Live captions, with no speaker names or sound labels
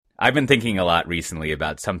I've been thinking a lot recently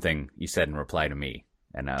about something you said in reply to me,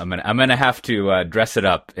 and I'm gonna have to dress it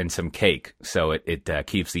up in some cake so it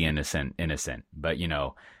keeps the innocent innocent. But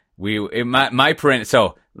my parent.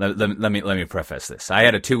 So let me preface this. I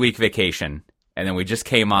had a 2-week vacation, and then I just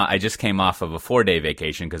came off of a 4-day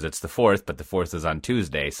vacation because it's the 4th, but the 4th is on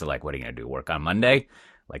Tuesday. So like, what are you gonna do? Work on Monday?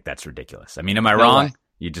 Like, that's ridiculous. I mean, am I wrong? Way.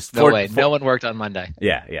 You just no way. No one worked on Monday.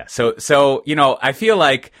 Yeah. So I feel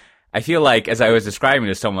like as I was describing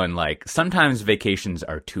to someone, like sometimes vacations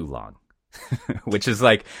are too long, which is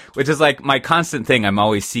like my constant thing. I'm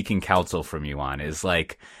always seeking counsel from you on is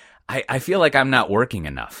like I feel like I'm not working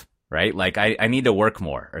enough, right? Like I need to work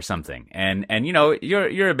more or something. And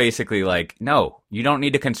you're basically like, no, you don't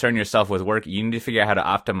need to concern yourself with work. You need to figure out how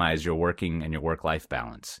to optimize your working and your work-life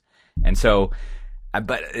balance. And so.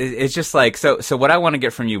 But it's just like, so what I want to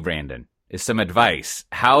get from you, Brandon, is some advice.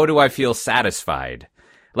 How do I feel satisfied?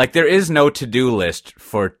 Like, there is no to-do list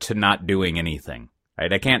to not doing anything,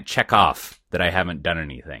 right? I can't check off that I haven't done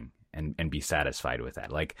anything and be satisfied with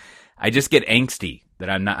that. Like, I just get angsty that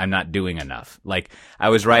I'm not doing enough. Like, I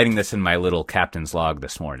was writing this in my little captain's log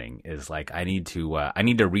this morning, is like, I need to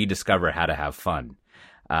rediscover how to have fun.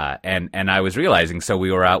 And I was realizing, so we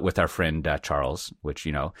were out with our friend Charles, which,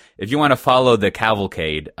 if you want to follow the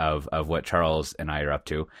cavalcade of what Charles and I are up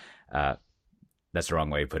to, that's the wrong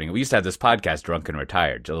way of putting it. We used to have this podcast, Drunk and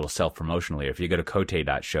Retired, a little self-promotionally. If you go to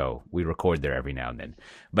cote.show, we record there every now and then.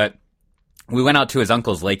 But we went out to his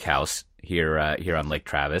uncle's lake house here on Lake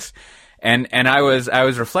Travis. And I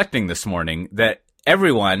was reflecting this morning that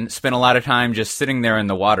everyone spent a lot of time just sitting there in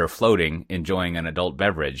the water floating, enjoying an adult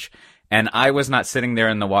beverage. And I was not sitting there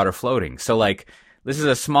in the water floating. So, like, this is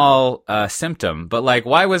a small symptom, but, like,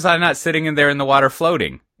 why was I not sitting in there in the water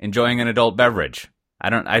floating, enjoying an adult beverage?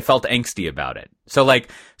 I felt angsty about it.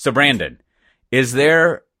 So, Brandon, is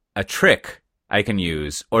there a trick I can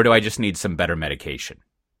use, or do I just need some better medication?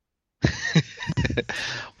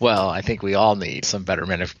 Well, I think we all need some better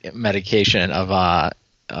medication to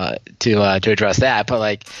address that. But,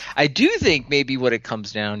 like, I do think maybe what it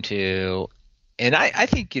comes down to, and I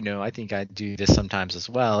think, I think I do this sometimes as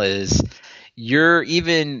well, is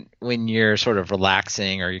even when you're sort of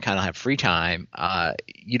relaxing or you kind of have free time,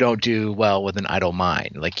 you don't do well with an idle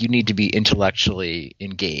mind. Like, you need to be intellectually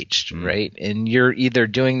engaged, right? And you're either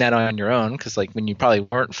doing that on your own, because like when you probably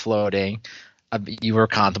weren't floating, you were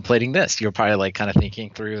contemplating this. You were probably like kind of thinking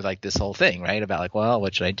through like this whole thing, right? About like, well,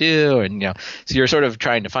 what should I do? And, so you're sort of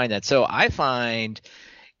trying to find that. So I find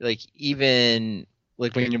like even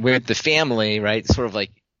like when you're with the family, right, sort of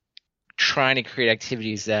like trying to create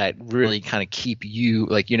activities that really kind of keep you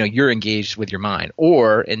like, you're engaged with your mind.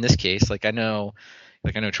 Or in this case, like I know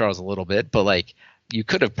Charles a little bit, but like you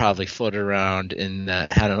could have probably floated around and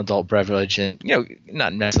had an adult beverage and,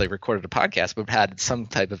 not necessarily recorded a podcast, but had some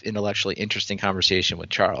type of intellectually interesting conversation with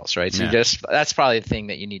Charles, right? So that's probably the thing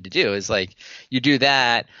that you need to do is like you do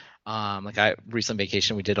that. Like I recent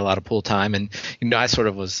vacation, we did a lot of pool time, and I sort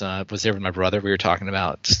of was there with my brother. We were talking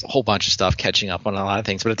about just a whole bunch of stuff, catching up on a lot of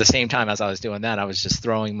things. But at the same time, as I was doing that, I was just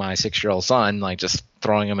throwing my 6-year-old son, like just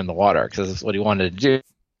throwing him in the water because that's what he wanted to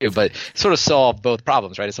do. But it sort of solved both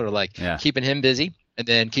problems, right? It's sort of like keeping him busy and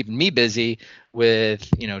then keeping me busy with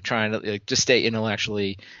trying to like, just stay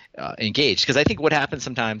intellectually engaged. Because I think what happens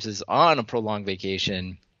sometimes is on a prolonged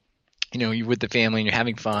vacation, you're with the family and you're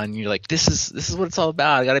having fun. You're like, this is what it's all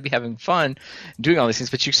about. I got to be having fun, doing all these things.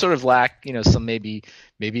 But you sort of lack, some maybe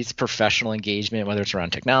it's professional engagement, whether it's around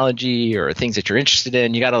technology or things that you're interested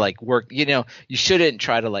in. You got to like work. You shouldn't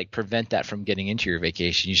try to like prevent that from getting into your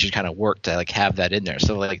vacation. You should kind of work to like have that in there.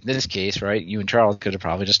 So like in this case, right, you and Charles could have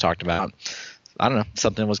probably just talked about, I don't know,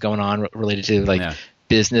 something was going on related to like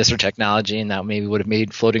business or technology, and that maybe would have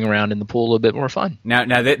made floating around in the pool a little bit more fun.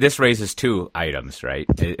 Now this raises two items, right?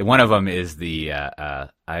 One of them is the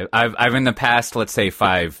I've in the past, let's say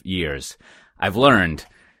 5 years, I've learned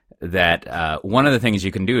that one of the things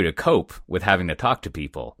you can do to cope with having to talk to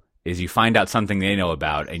people is you find out something they know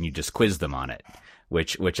about and you just quiz them on it.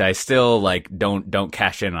 Which I still like don't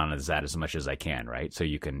cash in on as much as I can, right? So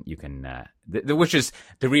you can which is,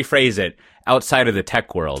 to rephrase it, outside of the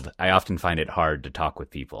tech world, I often find it hard to talk with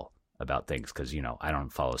people about things because I don't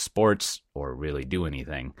follow sports or really do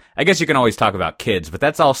anything. I guess you can always talk about kids, but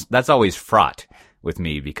that's always fraught with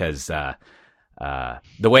me because the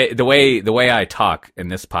way I talk in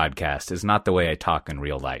this podcast is not the way I talk in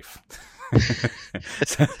real life.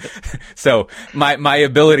 so my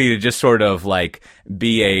ability to just sort of like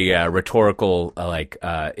be a rhetorical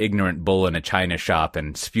ignorant bull in a china shop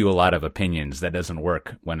and spew a lot of opinions, that doesn't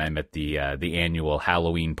work when I'm at the annual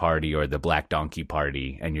Halloween party or the Black Donkey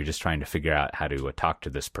party and you're just trying to figure out how to talk to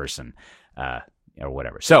this person. or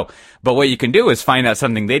whatever. So, but what you can do is find out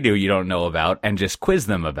something they do you don't know about and just quiz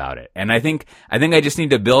them about it. And I think I just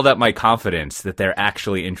need to build up my confidence that they're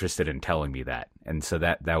actually interested in telling me that. And so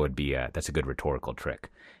that would be that's a good rhetorical trick.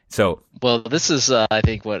 So, well, this is I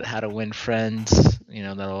think how to win friends.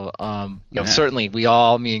 That'll certainly we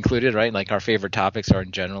all, me included, right? Like our favorite topics are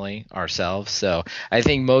generally ourselves. So I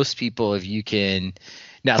think most people, if you can.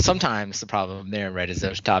 Now, sometimes the problem there, right, is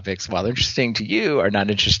those topics, while interesting to you, are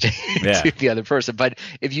not interesting to the other person. But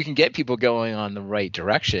if you can get people going on the right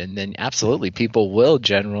direction, then absolutely people will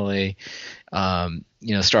generally,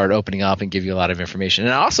 start opening up and give you a lot of information.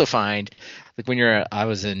 And I also find, like I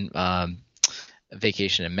was in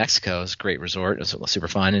vacation in Mexico. It's a great resort. It was super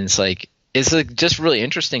fun. And it's just really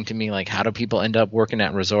interesting to me, like how do people end up working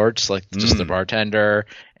at resorts, like just the bartender,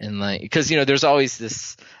 and like because there's always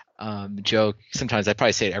this joke. Sometimes I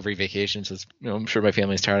probably say it every vacation, so I'm sure my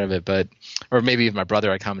family's tired of it, or maybe if my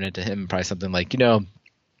brother, I commented to him probably something like,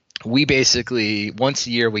 we basically once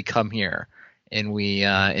a year we come here and we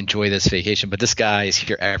enjoy this vacation, but this guy is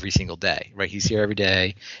here every single day, right? He's here every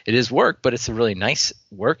day. It is work, but it's a really nice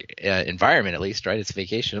work environment, at least, right? It's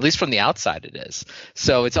vacation, at least from the outside it is.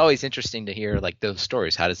 So it's always interesting to hear like those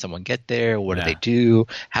stories. How did someone get there? What do they do?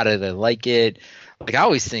 How do they like it? Like I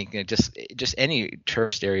always think just any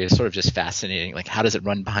tourist area is sort of just fascinating. Like how does it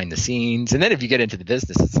run behind the scenes? And then if you get into the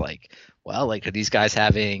business, it's like, well, like are these guys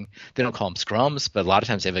having, they don't call them scrums, but a lot of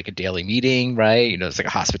times they have like a daily meeting, right? It's like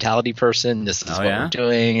a hospitality person. This is what we're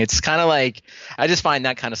doing. It's kind of like, I just find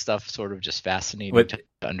that kind of stuff sort of just fascinating to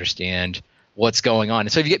understand what's going on.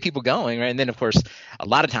 And so if you get people going, right? And then of course, a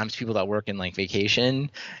lot of times people that work in like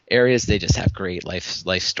vacation areas, they just have great life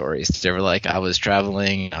stories. They were like, I was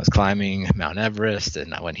traveling, I was climbing Mount Everest,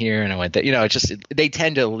 and I went here and I went there. They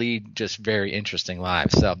tend to lead just very interesting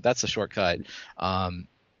lives. So that's a shortcut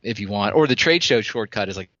if you want. Or the trade show shortcut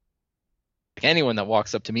is like anyone that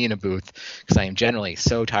walks up to me in a booth, because I am generally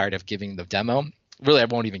so tired of giving the demo. Really, I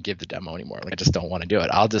won't even give the demo anymore. Like, I just don't want to do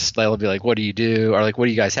it. They'll be like, what do you do? Or like, what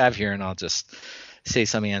do you guys have here? And I'll just say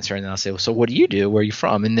some answer, and then I'll say, well, so what do you do? Where are you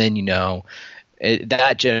from? And then,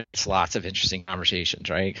 that generates lots of interesting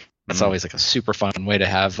conversations, right? That's always like a super fun way to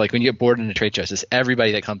have, like when you get bored in a trade show, it's just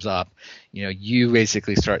everybody that comes up, you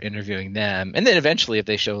basically start interviewing them. And then eventually if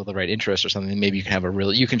they show the right interest or something, maybe you can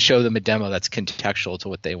you can show them a demo that's contextual to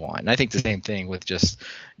what they want. And I think the same thing with just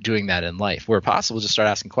doing that in life, where possible, just start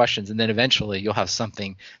asking questions. And then eventually you'll have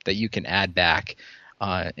something that you can add back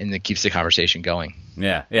and that keeps the conversation going.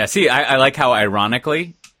 Yeah. Yeah. See, I like how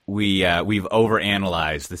ironically we've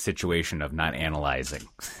overanalyzed the situation of not analyzing.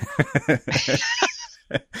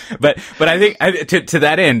 But I think to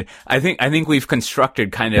that end, I think we've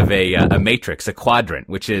constructed kind of a matrix, a quadrant,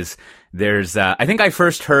 which is there's I think I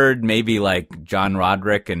first heard maybe like John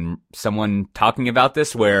Roderick and someone talking about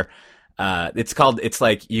this where it's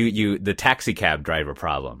like the taxi cab driver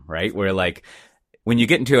problem, right? Where like when you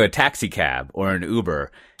get into a taxi cab or an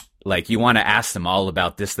Uber, like you want to ask them all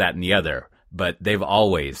about this, that, and the other. But they've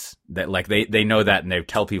always that like they know that and they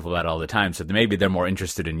tell people that all the time. So maybe they're more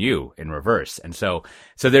interested in you in reverse. And so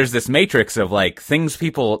there's this matrix of like things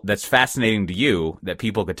that's fascinating to you that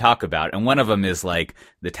people could talk about. And one of them is like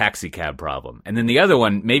the taxi cab problem. And then the other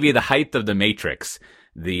one, maybe the height of the matrix,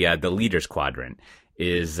 the leaders quadrant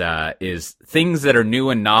is things that are new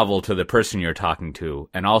and novel to the person you're talking to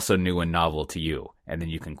and also new and novel to you. And then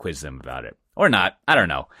you can quiz them about it or not. I don't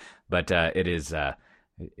know. But it is,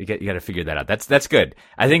 you got to figure that out. That's good.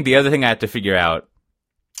 I think the other thing I have to figure out,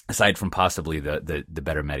 aside from possibly the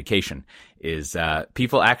better medication, is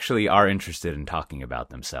people actually are interested in talking about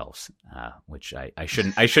themselves, which I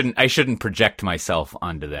shouldn't project myself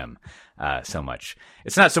onto them so much.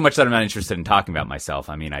 It's not so much that I'm not interested in talking about myself.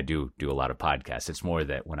 I mean, I do a lot of podcasts. It's more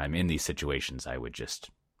that when I'm in these situations, I would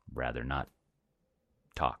just rather not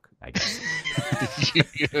talk, I guess.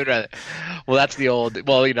 You would rather, well, that's the old.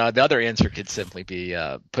 Well, the other answer could simply be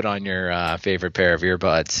put on your favorite pair of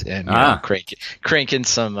earbuds and crank in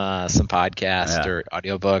some podcasts or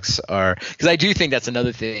audiobooks, or because I do think that's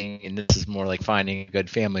another thing, and this is more like finding a good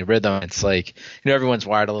family rhythm. It's like everyone's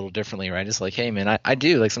wired a little differently, right? It's like, hey man, I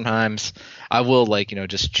do like sometimes I will like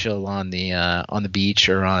just chill on the beach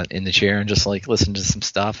or in the chair and just like listen to some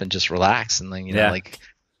stuff and just relax and then like.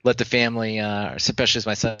 Let the family, especially as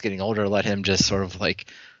my son's getting older, let him just sort of like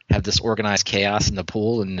have this organized chaos in the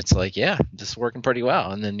pool, and it's like, yeah, just working pretty well.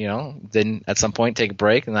 And then then at some point take a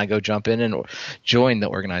break, and I go jump in and join the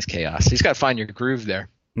organized chaos. You just got to find your groove there.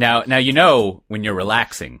 Now when you're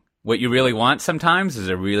relaxing, what you really want sometimes is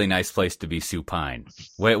a really nice place to be supine.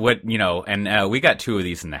 And we got two of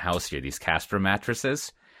these in the house here, these Casper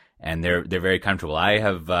mattresses. and they're very comfortable.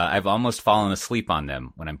 I've almost fallen asleep on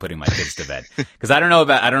them when I'm putting my kids to bed, because I don't know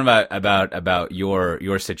about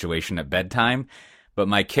your situation at bedtime, but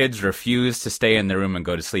my kids refuse to stay in the room and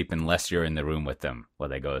go to sleep unless you're in the room with them while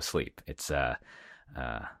they go to sleep. It's I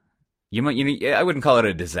wouldn't call it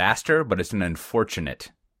a disaster, but it's an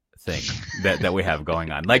unfortunate thing that we have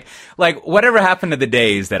going on. Like whatever happened to the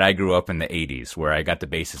days that I grew up in the 80s, where I got the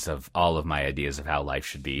basis of all of my ideas of how life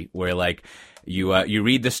should be, where like you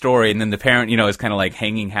read the story and then the parent, is kind of like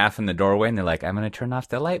hanging half in the doorway and they're like, I'm going to turn off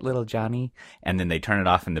the light, little Johnny. And then they turn it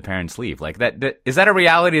off and the parents leave. Like is that a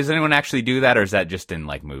reality? Does anyone actually do that? Or is that just in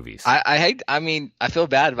like movies? I feel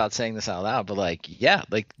bad about saying this out loud, but like, yeah,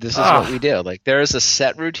 like this is what we do. Like there is a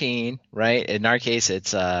set routine, right? In our case,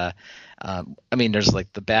 it's, there's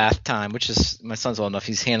like the bath time, which is, my son's old enough,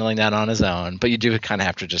 he's handling that on his own, but you do kind of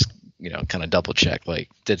have to just, kind of double check, like,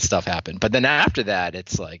 did stuff happen? But then after that,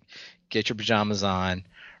 it's like, get your pajamas on,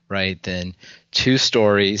 right? Then 2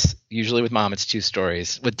 stories. Usually with mom, it's 2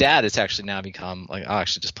 stories. With dad, it's actually now become like, I'll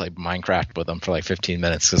actually just play Minecraft with him for like 15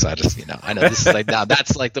 minutes because I just, I know this is like, now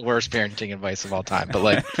that's like the worst parenting advice of all time. But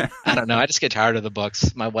like, I don't know. I just get tired of the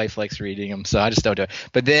books. My wife likes reading them, so I just don't do it.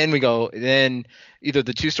 But then then either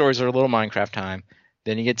the 2 stories are a little Minecraft time.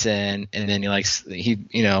 Then he gets in, and then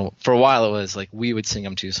for a while it was like we would sing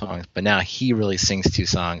him 2 songs, but now he really sings 2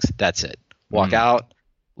 songs. That's it. Walk out,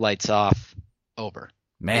 lights off, over.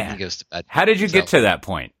 Man, and he goes to bed. How did you get to that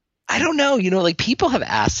point? I don't know. Like people have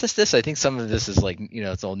asked us this. I think some of this is like,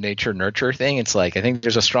 it's old nature nurture thing. It's like, I think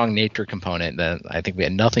there's a strong nature component that I think we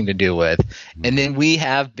had nothing to do with. And then we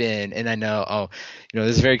have been, and I know,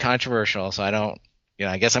 this is very controversial, so I don't,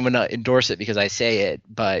 I guess I'm going to endorse it because I say it,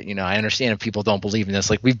 but, I understand if people don't believe in this.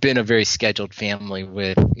 Like we've been a very scheduled family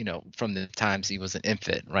with, from the times he was an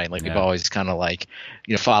infant, right? Like we've always kind of like,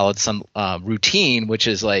 followed some routine, which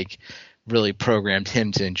is like really programmed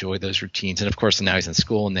him to enjoy those routines. And of course, now he's in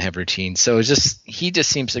school and they have routines. So he just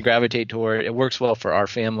seems to gravitate toward it. It works well for our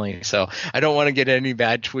family. So I don't want to get any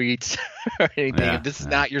bad tweets or anything. If this is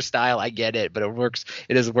not your style, I get it, but it works.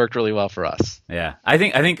 It has worked really well for us. Yeah. I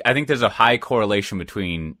think there's a high correlation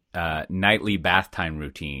between nightly bath time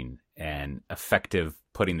routine and effective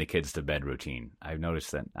putting the kids to bed routine. I've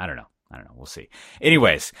noticed that. I don't know. We'll see.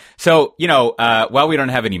 Anyways, so, while we don't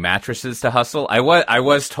have any mattresses to hustle, I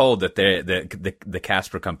was told that the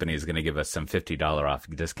Casper company is going to give us some $50 off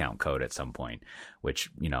discount code at some point, which,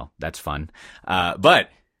 that's fun. But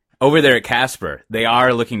over there at Casper, they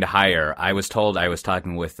are looking to hire. I was told, I was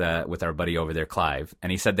talking with our buddy over there, Clive,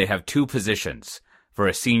 and he said they have 2 positions for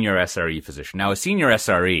a senior SRE position. Now, a senior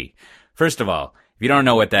SRE, first of all, if you don't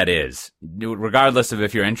know what that is, regardless of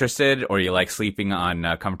if you're interested or you like sleeping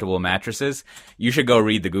on comfortable mattresses, you should go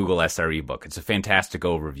read the Google SRE book. It's a fantastic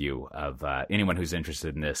overview of anyone who's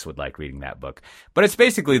interested in this would like reading that book. But it's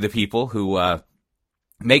basically the people who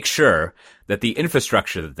make sure that the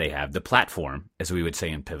infrastructure that they have, the platform, as we would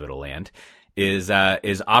say in Pivotal Land, is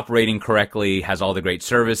operating correctly, has all the great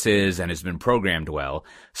services, and has been programmed well,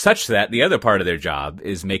 such that the other part of their job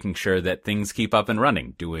is making sure that things keep up and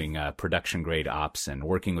running, doing production grade ops and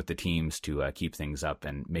working with the teams to keep things up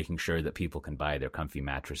and making sure that people can buy their comfy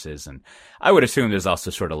mattresses. And I would assume there's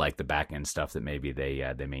also sort of like the back end stuff that maybe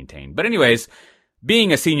they maintain. But anyways,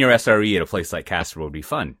 being a senior SRE at a place like Casper would be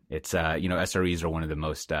fun. It's, SREs are one of the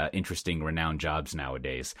most interesting, renowned jobs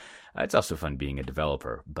nowadays. It's also fun being a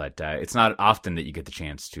developer, but it's not often that you get the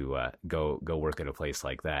chance to go work at a place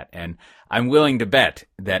like that. And I'm willing to bet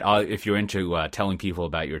that if you're into telling people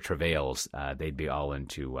about your travails, they'd be all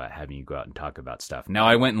into having you go out and talk about stuff. Now,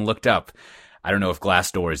 I went and looked up. I don't know if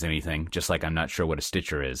Glassdoor is anything, just like I'm not sure what a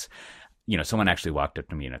Stitcher is. Someone actually walked up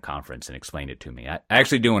to me in a conference and explained it to me. I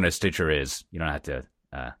actually do know what a Stitcher is. You don't have to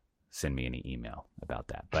send me any email about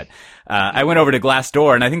that. But I went over to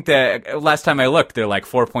Glassdoor, and I think the last time I looked, they're like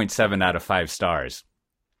 4.7 out of 5 stars.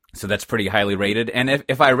 So that's pretty highly rated. And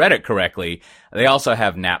if I read it correctly, they also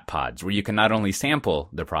have nap pods where you can not only sample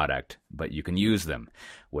the product, but you can use them,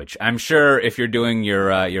 which I'm sure if you're doing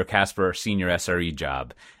your Casper senior SRE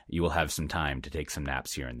job, you will have some time to take some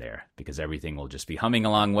naps here and there because everything will just be humming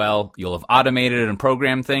along well. You'll have automated and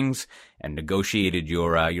programmed things and negotiated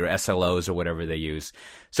your SLOs or whatever they use.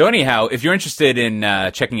 So anyhow, if you're interested in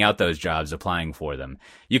checking out those jobs, applying for them,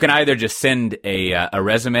 you can either just send a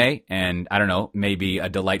resume and, I don't know, maybe a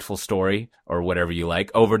delightful story or whatever you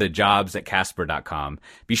like over to jobs@casper.com.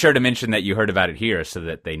 Be sure to mention that you heard about it here so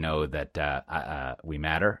that they know that we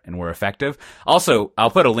matter and we're effective. Also,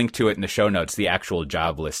 I'll put a link to it in the show notes, the actual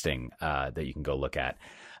job listing that you can go look at.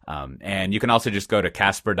 And you can also just go to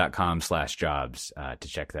casper.com/jobs to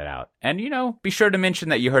check that out. And, be sure to mention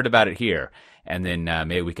that you heard about it here. And then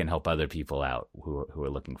maybe we can help other people out who are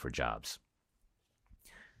looking for jobs.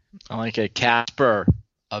 I like it. Casper,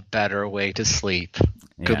 a better way to sleep.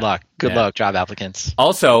 Good Yeah. luck. Good Yeah. luck, job applicants.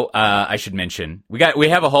 Also, I should mention we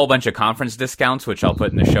have a whole bunch of conference discounts, which I'll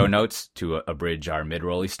put in the show notes to abridge our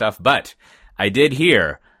mid-rolly stuff. But I did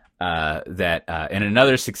hear that in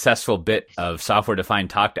another successful bit of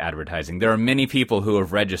software-defined talk advertising, there are many people who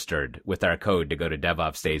have registered with our code to go to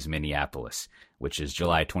DevOps Days Minneapolis, which is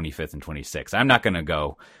July 25th and 26th. I'm not going to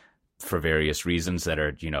go for various reasons that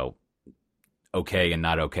are, okay and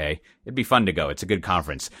not okay. It'd be fun to go. It's a good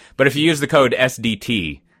conference. But if you use the code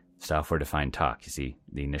SDT, Software Defined Talk, you see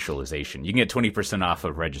the initialization, you can get 20% off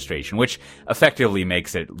of registration, which effectively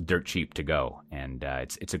makes it dirt cheap to go. And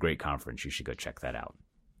it's a great conference. You should go check that out.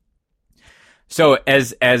 So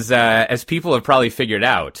as people have probably figured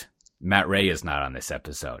out, Matt Ray is not on this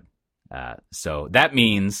episode. So that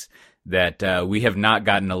means that we have not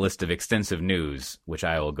gotten a list of extensive news, which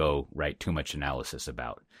I will go write too much analysis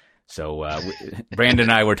about. So Brandon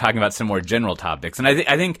and I were talking about some more general topics, and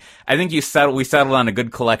I think we settled on a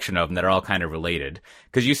good collection of them that are all kind of related.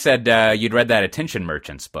 Because you said you'd read that Attention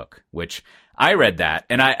Merchants book, which I read that,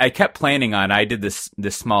 and I kept planning on. I did this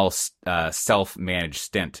small self-managed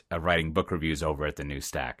stint of writing book reviews over at the New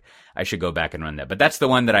Stack. I should go back and run that, but that's the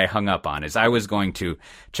one that I hung up on. Is I was going to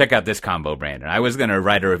check out this combo, Brandon. I was going to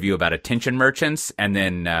write a review about Attention Merchants, and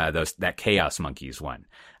then that Chaos Monkeys one.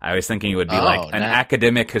 I was thinking it would be an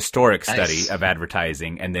academic historic study of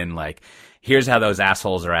advertising, and then here's how those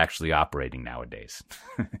assholes are actually operating nowadays.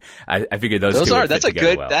 I figured those two would fit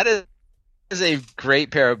together well. That is a great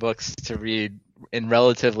pair of books to read in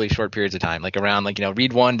relatively short periods of time,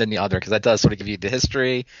 read one then the other, because that does sort of give you the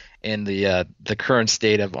history and the current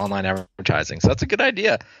state of online advertising. So that's a good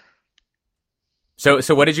idea. So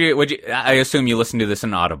what did you I assume you listened to this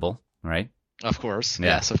in Audible, right? Of course.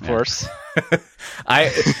 Yeah, yes, of course.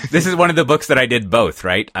 This is one of the books that I did both,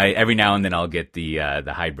 right? Every now and then I'll get the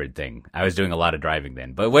hybrid thing. I was doing a lot of driving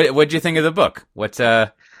then. But what'd you think of the book? What's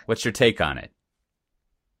your take on it?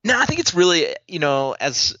 No, I think it's really,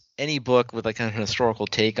 as any book with kind of an historical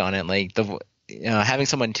take on it, having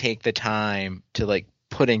someone take the time to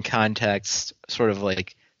put in context sort of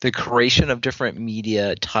the creation of different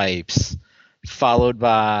media types, followed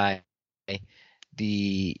by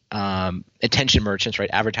the attention merchants, right?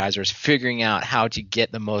 Advertisers figuring out how to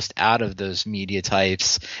get the most out of those media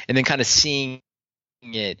types, and then kind of seeing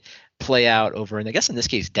it play out over, and I guess in this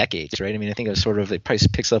case, decades, right? I mean, I think it was it probably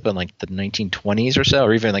picks up in the 1920s or so,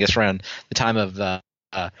 or even I guess around the time of the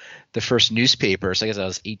first newspaper. So I guess that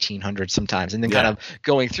was 1800 sometimes, and then kind of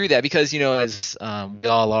going through that, because as we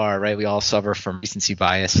all are, right? We all suffer from recency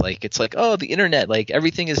bias. Oh, the internet,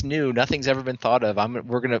 everything is new, nothing's ever been thought of.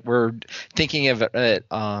 We're thinking of it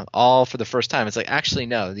all for the first time. It's actually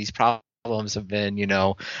no, these problems have been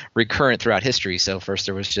recurrent throughout history. So first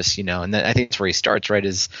there was just and then I think that's where he starts, right?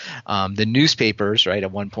 Is the newspapers, right?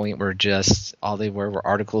 At one point were just all they were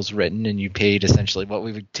articles written, and you paid essentially what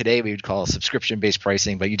today we would call subscription based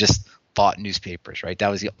pricing, but you just bought newspapers, right? That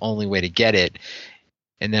was the only way to get it.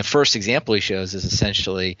 And the first example he shows is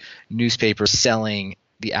essentially newspapers selling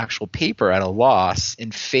the actual paper at a loss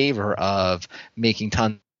in favor of making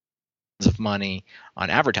tons of money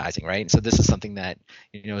on advertising, right? So this is something that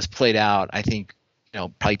is played out, I think,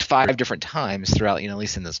 probably 5 different times throughout, at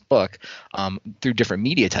least in this book, through different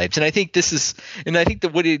media types. And I think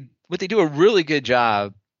that what they do a really good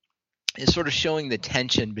job is sort of showing the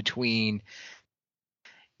tension between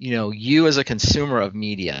you as a consumer of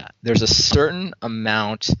media. There's a certain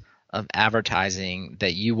amount of advertising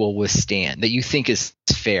that you will withstand, that you think is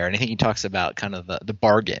fair. And I think he talks about kind of the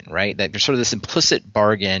bargain, right? That there's sort of this implicit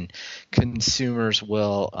bargain consumers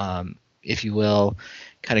will, if you will,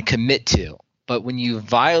 kind of commit to. But when you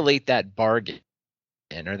violate that bargain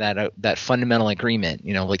or that fundamental agreement,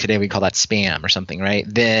 today we call that spam or something, right?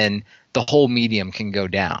 Then the whole medium can go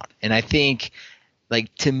down. And I think,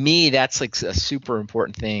 to me, that's a super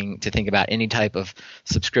important thing to think about any type of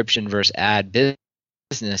subscription versus ad business.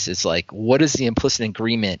 Is what is the implicit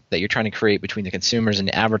agreement that you're trying to create between the consumers and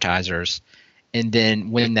the advertisers, and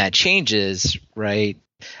then when that changes, right,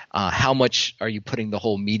 how much are you putting the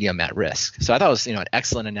whole medium at risk? So I thought it was an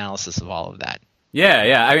excellent analysis of all of that.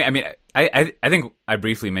 Yeah. I mean, I think I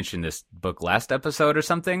briefly mentioned this book last episode or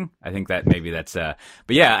something. I think that maybe that's but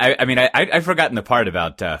yeah, I mean I've forgotten the part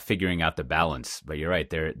about figuring out the balance, but you're right,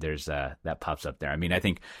 there's that pops up there. I mean I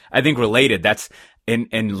think related, that's in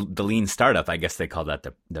the lean startup, I guess they call that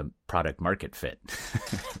the product market fit.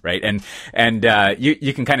 Right? And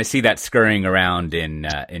you can kind of see that scurrying around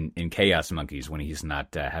in Chaos Monkeys when he's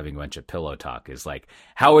not having a bunch of pillow talk, is like,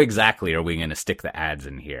 how exactly are we going to stick the ads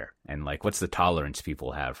in here? And like, what's the tolerance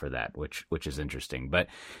people have for that, which is interesting. But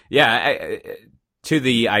yeah, to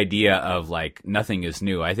the idea of like nothing is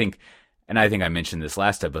new, I think I mentioned this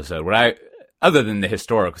last episode, other than the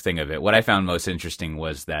historical thing of it, what I found most interesting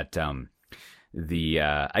was that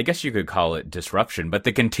I guess you could call it disruption, but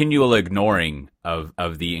the continual ignoring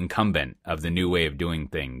of the incumbent, of the new way of doing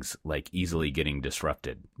things, like easily getting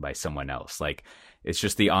disrupted by someone else. Like, it's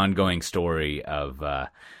just the ongoing story of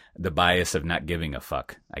the bias of not giving a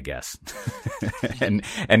fuck, I guess, and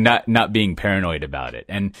not being paranoid about it.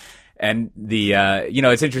 And the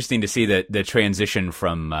it's interesting to see the transition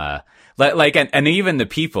from and even the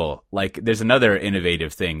people, like, there's another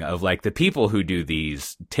innovative thing of like the people who do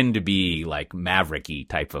these tend to be like mavericky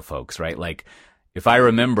type of folks, right? Like, if I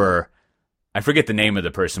remember, I forget the name of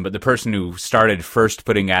the person, but the person who started first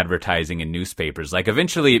putting advertising in newspapers, like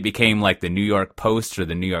eventually it became like the New York Post or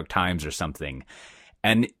the New York Times or something.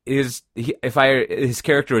 And his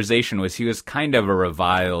characterization was he was kind of a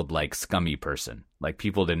reviled, like, scummy person. Like,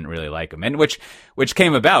 people didn't really like him, and which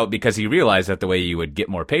came about because he realized that the way you would get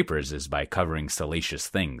more papers is by covering salacious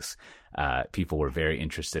things. People were very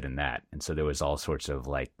interested in that, and so there was all sorts of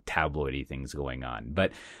like tabloidy things going on.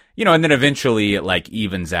 But and then eventually it like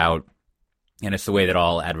evens out. And it's the way that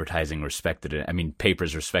all advertising respected it. I mean,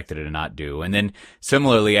 papers respected it and not do. And then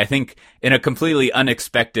similarly, I think in a completely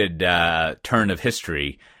unexpected turn of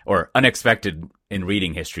history, or unexpected in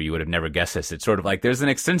reading history, you would have never guessed this. It's sort of like there's an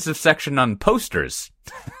extensive section on posters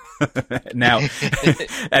now,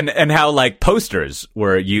 and how like posters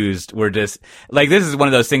were just like, this is one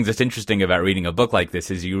of those things that's interesting about reading a book like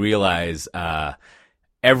this, is you realize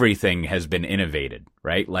everything has been innovated,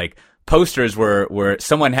 right? Like, posters were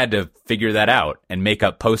someone had to figure that out and make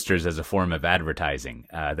up posters as a form of advertising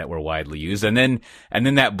that were widely used, and then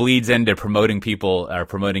that bleeds into promoting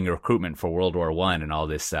recruitment for World War I and all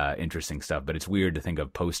this interesting stuff. But it's weird to think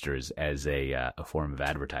of posters as a form of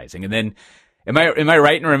advertising. And then, am I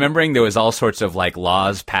right in remembering there was all sorts of like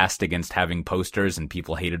laws passed against having posters, and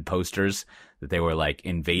people hated posters, that they were like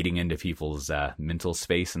invading into people's mental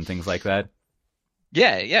space and things like that?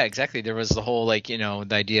 Yeah, exactly. There was the whole the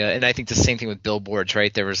idea, and I think the same thing with billboards,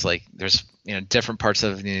 right? There's different parts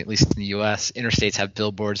of at least in the U.S., interstates have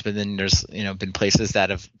billboards, but then there's been places that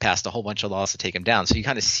have passed a whole bunch of laws to take them down. So you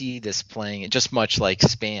kind of see this playing just much like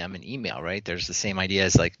spam and email, right? There's the same idea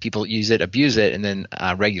as like people use it, abuse it, and then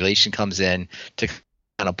regulation comes in to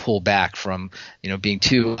kind of pull back from being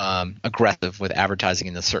too aggressive with advertising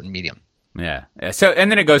in a certain medium. Yeah. So, and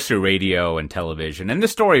then it goes through radio and television, and the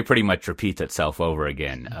story pretty much repeats itself over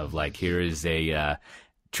again of like, here is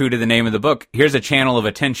true to the name of the book, here's a channel of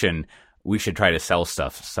attention. We should try to sell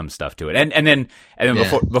some stuff to it. And then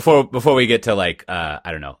yeah. before we get to like, I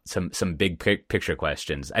don't know, some big picture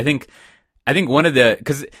questions, I think one of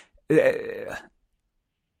cause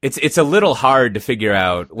it's a little hard to figure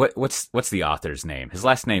out what's the author's name. His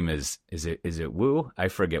last name is it Wu? I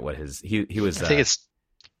forget what he was. I think it's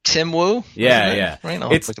Tim Wu? Yeah. Right, I'll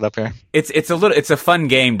look it up here. It's a fun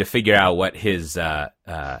game to figure out what his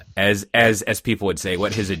as people would say,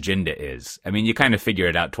 what his agenda is. I mean, you kind of figure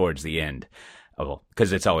it out towards the end.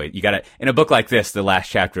 Because it's always, you gotta, in a book like this, the last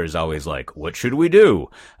chapter is always like, what should we do?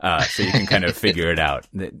 So you can kind of figure it out.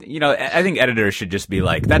 I think editors should just be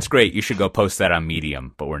like, that's great, you should go post that on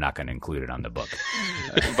Medium, but we're not going to include it on the book.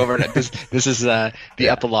 But this is the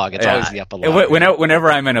epilogue. It's always the epilogue.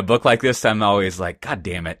 Whenever I'm in a book like this, I'm always like, God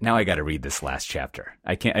damn it, now I got to read this last chapter.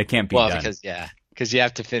 I can't be done. Because you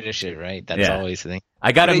have to finish it, right? That's always the thing.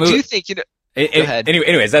 I got to move. I do think, Go ahead.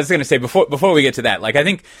 Anyways, I was going to say before we get to that, like, I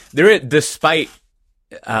think despite,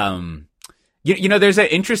 there's an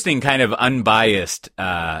interesting kind of unbiased,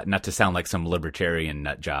 not to sound like some libertarian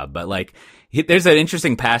nut job, but like, there's an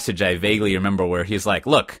interesting passage I vaguely remember where he's like,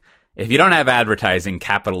 look, if you don't have advertising,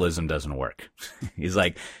 capitalism doesn't work. He's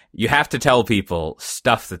like, you have to tell people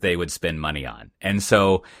stuff that they would spend money on. And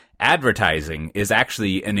so advertising is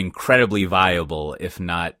actually an incredibly viable, if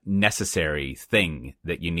not necessary, thing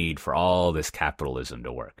that you need for all this capitalism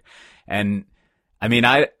to work. And I mean,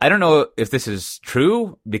 I don't know if this is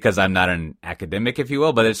true because I'm not an academic, if you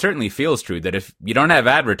will, but it certainly feels true that if you don't have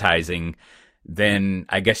advertising, then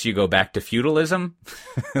I guess you go back to feudalism.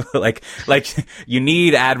 like you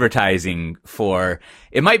need advertising for,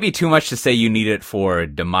 it might be too much to say you need it for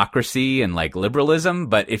democracy and like liberalism,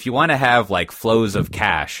 but if you want to have like flows of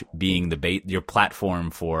cash being your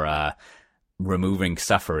platform for removing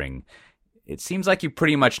suffering, it seems like you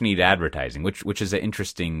pretty much need advertising, which is an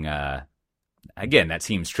interesting again, that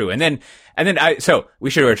seems true. So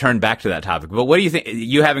we should return back to that topic. But what do you think,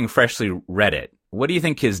 you having freshly read it, what do you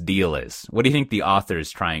think his deal is? What do you think the author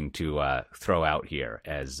is trying to throw out here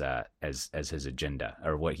as his agenda,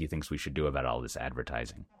 or what he thinks we should do about all this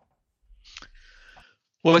advertising?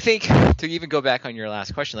 Well, I think to even go back on your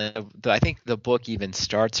last question, I think the book even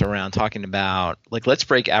starts around talking about, like, let's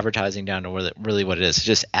break advertising down to really what it is,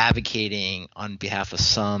 just advocating on behalf of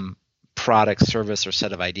some product, service, or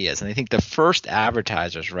set of ideas. And I think the first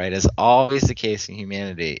advertisers, right, is always the case in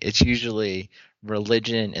humanity. It's usually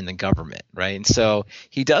religion and the government, right? And so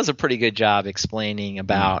he does a pretty good job explaining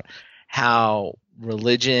about how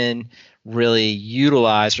religion really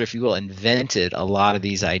utilized, or if you will, invented a lot of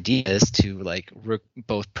these ideas to like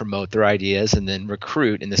both promote their ideas and then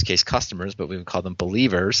recruit, in this case, customers, but we would call them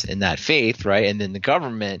believers in that faith, right? And then the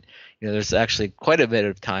government, there's actually quite a bit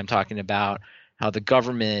of time talking about how the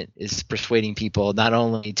government is persuading people not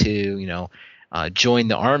only to, join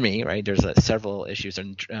the army, right? There's several issues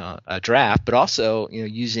in a draft, but also,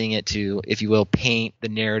 using it to, if you will, paint the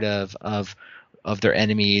narrative of their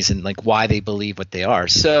enemies and like why they believe what they are.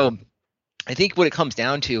 So I think what it comes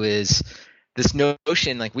down to is this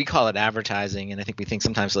notion, like we call it advertising, and I think we think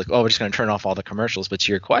sometimes like, oh, we're just going to turn off all the commercials. But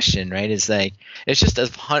to your question, right, is like it's just a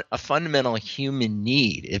fundamental human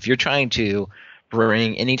need. If you're trying to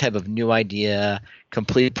bring any type of new idea,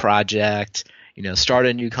 complete project, start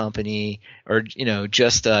a new company, or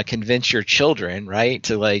just convince your children, right,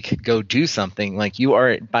 to like go do something, like you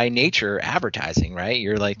are by nature advertising, right?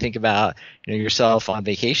 You're like, think about yourself on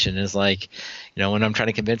vacation is like, when I'm trying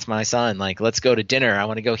to convince my son, like, let's go to dinner, I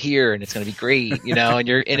want to go here and it's going to be great,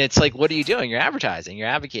 and it's like, what are you doing? You're advertising, you're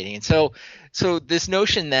advocating. And so this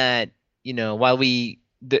notion that while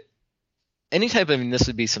any type of, this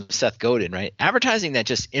would be some Seth Godin, right? Advertising that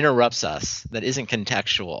just interrupts us, that isn't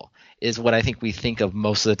contextual, is what I think we think of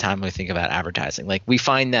most of the time when we think about advertising. Like we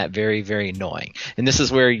find that very, very annoying. And this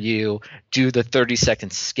is where you do the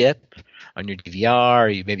 30-second skip on your DVR, or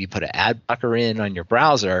you maybe put an ad blocker in on your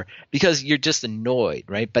browser because you're just annoyed,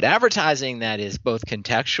 right? But advertising that is both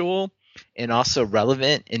contextual and also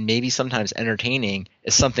relevant and maybe sometimes entertaining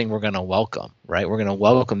is something we're going to welcome, right? We're going to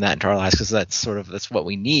welcome that into our lives because that's what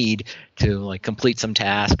we need to like complete some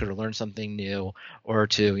task or to learn something new or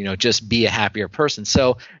to, just be a happier person.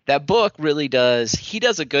 So that book really he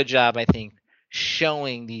does a good job, I think,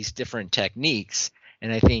 showing these different techniques.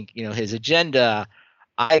 And I think, his agenda,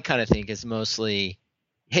 I kind of think is mostly,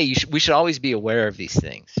 hey, we should always be aware of these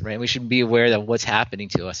things, right? We should be aware of what's happening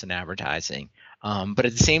to us in advertising. But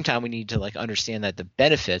at the same time, we need to like understand that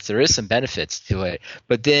there is some benefits to it.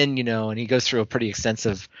 But then, and he goes through a pretty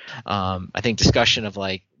extensive, I think, discussion of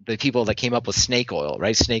like the people that came up with snake oil,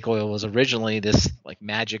 right? Snake oil was originally this like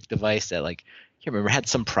magic device that like, I can't remember, had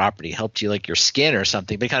some property, helped you like your skin or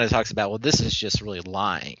something, but it kind of talks about, well, this is just really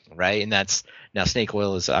lying, right? And that's, now snake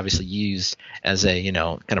oil is obviously used as a,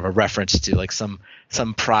 kind of a reference to like some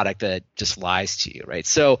product that just lies to you, right?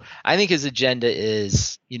 So I think his agenda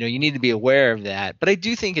is, you need to be aware of that. But I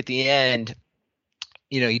do think at the end,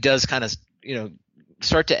 he does kind of,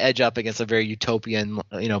 start to edge up against a very utopian,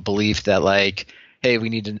 belief that like, hey, we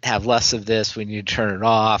need to have less of this, we need to turn it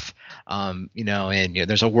off, and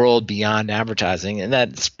there's a world beyond advertising, and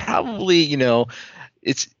that's probably,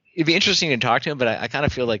 it'd be interesting to talk to him, but I kind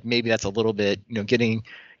of feel like maybe that's a little bit, getting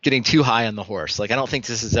too high on the horse. Like I don't think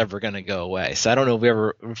this is ever going to go away. So I don't know if we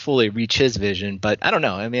ever fully reach his vision, but I don't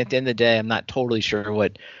know. I mean, at the end of the day, I'm not totally sure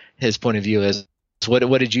what his point of view is. So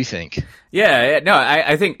what did you think? Yeah, no,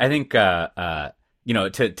 I think.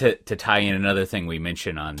 To tie in another thing we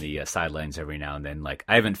mention on the sidelines every now and then, like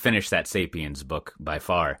I haven't finished that Sapiens book by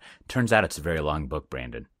far. Turns out it's a very long book,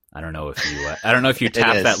 Brandon. I don't know if you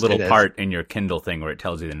tap that little part in your Kindle thing where it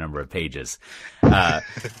tells you the number of pages.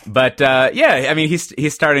 But I mean,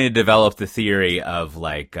 he's starting to develop the theory of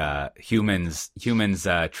like humans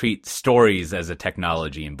treat stories as a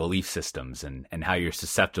technology and belief systems and how you're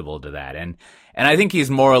susceptible to that. And I think he's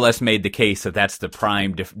more or less made the case that that's the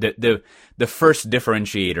prime, the first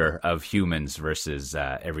differentiator of humans versus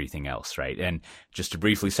everything else, right? And just to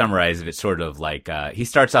briefly summarize it, it's sort of like he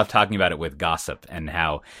starts off talking about it with gossip and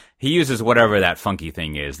how he uses whatever that funky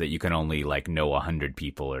thing is that you can only like know 100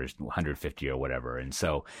 people or 150 or whatever. And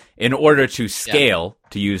so in order to scale,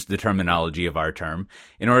 to use the terminology of our term,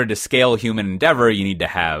 in order to scale human endeavor, you need to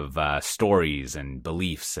have stories and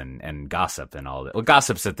beliefs and gossip and all that. Well,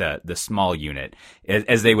 gossip's at the small unit,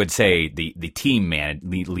 as they would say, the team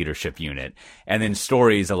leadership unit. And then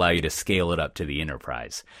stories allow you to scale it up to the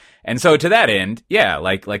enterprise. And so to that end, yeah,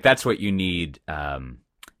 like that's what you need,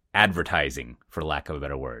 advertising, for lack of a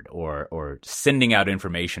better word, or sending out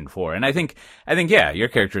information for. And I think, yeah, your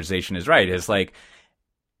characterization is right. It's like,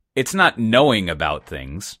 it's not knowing about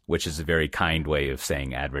things, which is a very kind way of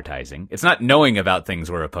saying advertising. It's not knowing about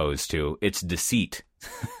things we're opposed to. It's deceit,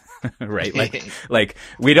 right? Like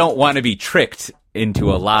we don't want to be tricked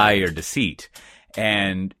into a lie or deceit.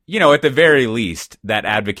 And, at the very least, that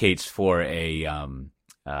advocates for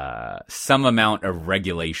some amount of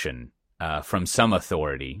regulation from some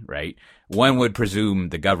authority, right? One would presume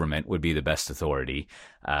the government would be the best authority,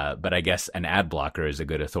 but I guess an ad blocker is a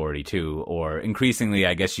good authority too. Or increasingly,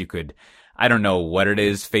 I guess you could, I don't know what it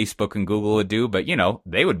is Facebook and Google would do, but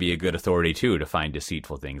they would be a good authority too to find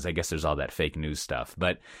deceitful things. I guess there's all that fake news stuff,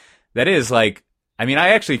 but that is like, I mean, I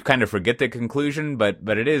actually kind of forget the conclusion, but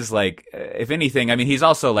it is like, if anything, I mean, he's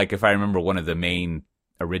also like, if I remember, one of the main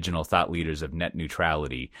original thought leaders of net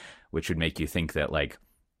neutrality, which would make you think that like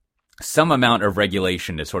some amount of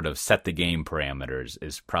regulation to sort of set the game parameters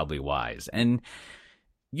is probably wise. And,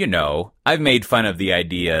 I've made fun of the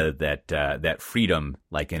idea that that freedom,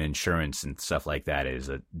 like in insurance and stuff like that, is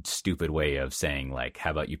a stupid way of saying like,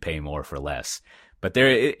 how about you pay more for less? But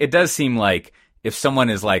it does seem like if someone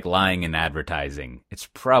is like lying in advertising, it's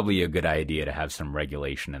probably a good idea to have some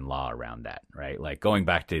regulation and law around that, right? Like going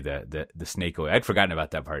back to the snake oil, I'd forgotten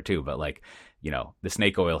about that part too, but like, the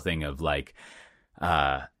snake oil thing of like,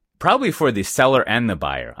 probably for the seller and the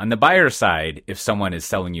buyer. On the buyer side, if someone is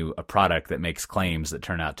selling you a product that makes claims that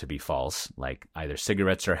turn out to be false, like either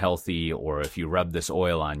cigarettes are healthy or if you rub this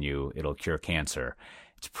oil on you, it'll cure cancer,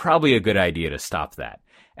 it's probably a good idea to stop that.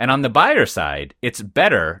 And on the buyer side, it's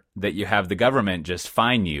better that you have the government just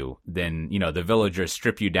fine you than, the villagers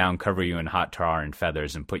strip you down, cover you in hot tar and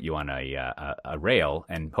feathers and put you on a rail,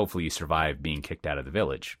 and hopefully you survive being kicked out of the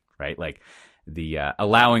village, right? Like the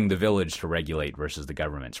allowing the village to regulate versus the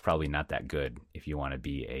government is probably not that good if you want to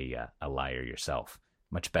be a liar yourself.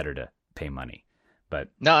 Much better to pay money. But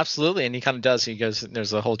no, absolutely. And he kind of does. He goes,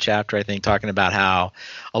 there's a whole chapter, I think, talking about how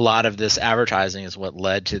a lot of this advertising is what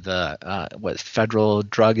led to the Federal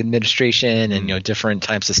Drug Administration and, different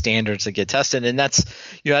types of standards that get tested. And that's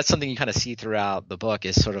something you kind of see throughout the book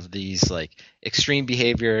is sort of these like extreme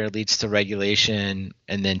behavior leads to regulation,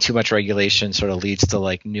 and then too much regulation sort of leads to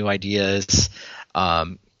like new ideas.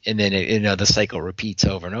 And then, the cycle repeats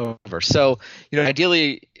over and over. So,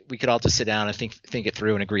 ideally, we could all just sit down and think it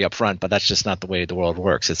through and agree up front, but that's just not the way the world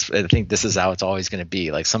works. I think this is how it's always going to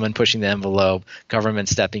be, like someone pushing the envelope, government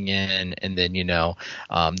stepping in, and then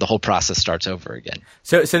the whole process starts over again.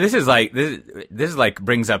 So this is like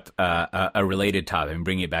brings up a related topic and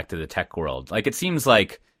bringing it back to the tech world. Like it seems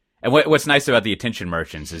like, and what's nice about the attention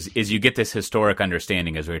merchants is you get this historic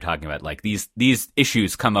understanding, as we were talking about, like these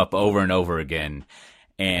issues come up over and over again,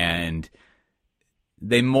 and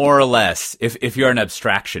they more or less, if you're an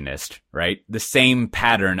abstractionist, right, the same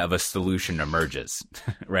pattern of a solution emerges,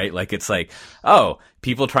 right? Like it's like, oh,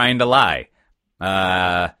 people trying to lie.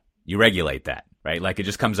 You regulate that, right? Like it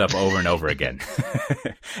just comes up over and over again.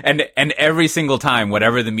 and every single time,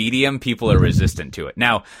 whatever the medium, people are resistant to it.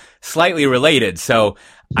 Now, slightly related, so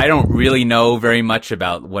I don't really know very much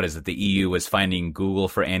about the EU was finding Google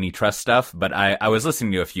for antitrust stuff, but I was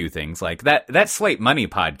listening to a few things like that Slate Money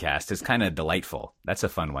podcast is kind of delightful. That's a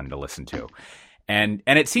fun one to listen to. And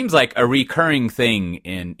it seems like a recurring thing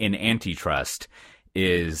in antitrust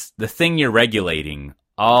is the thing you're regulating,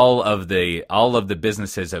 all of the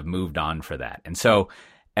businesses have moved on for that. And so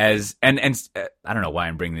I don't know why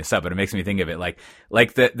I'm bringing this up, but it makes me think of it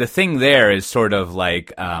like the thing there is sort of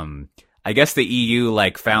like, I guess the EU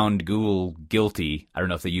found Google guilty. I don't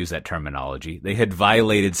know if they use that terminology. They had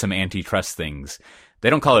violated some antitrust things.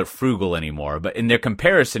 They don't call it frugal anymore, but in their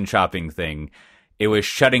comparison shopping thing, it was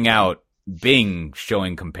shutting out Bing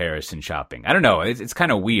showing comparison shopping. I don't know. It's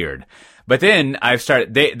kind of weird. But then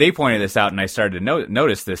they pointed this out and I started to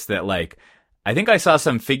notice this, that I think I saw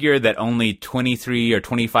some figure that only 23 or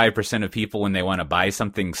 25% of people when they want to buy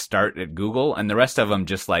something start at Google, and the rest of them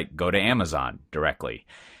just go to Amazon directly.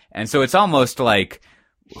 And so it's almost like,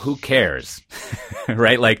 who cares,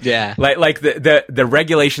 right? Yeah. The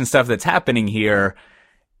regulation stuff that's happening here,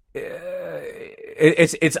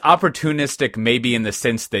 it's opportunistic, maybe in the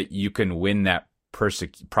sense that you can win that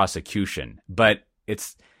prosecution, but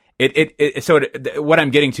what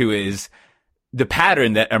I'm getting to is the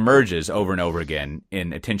pattern that emerges over and over again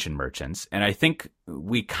in attention merchants. And I think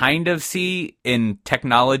we kind of see in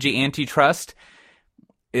technology antitrust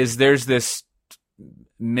is there's this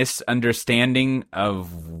misunderstanding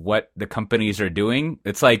of what the companies are doing.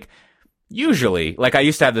 It's like, usually, like I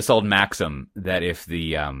used to have this old maxim that if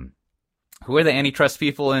the, who are the antitrust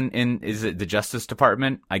people in is it the Justice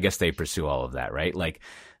Department? I guess they pursue all of that, right? Like,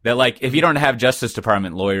 that, like, if you don't have Justice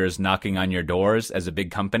Department lawyers knocking on your doors as a big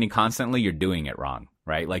company constantly, you're doing it wrong,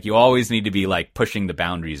 right? Like, you always need to be, like, pushing the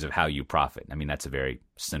boundaries of how you profit. I mean, that's a very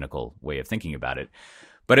cynical way of thinking about it.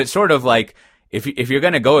 But it's sort of like, if you're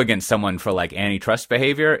going to go against someone for, like, antitrust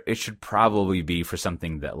behavior, it should probably be for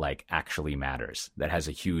something that, like, actually matters, that has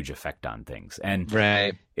a huge effect on things. And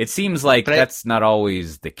right. It seems like that's not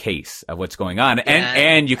always the case of what's going on.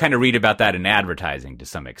 And you kind of read about that in advertising to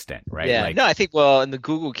some extent, right? Yeah. Like, no, I think, well, in the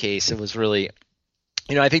Google case, it was really,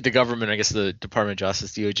 I think the government, I guess the Department of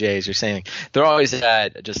Justice, DOJ, as you're saying, they're always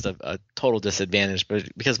at just a total disadvantage. But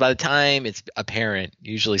because by the time it's apparent,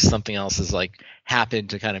 usually something else has like happened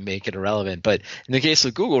to kind of make it irrelevant. But in the case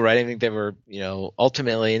of Google, right, I think they were,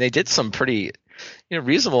 ultimately, and they did some pretty,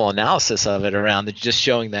 reasonable analysis of it around just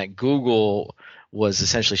showing that Google was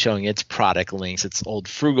essentially showing its product links, its old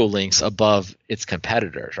frugal links above its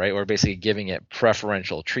competitors, right? Or basically giving it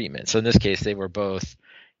preferential treatment. So in this case, they were both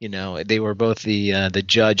the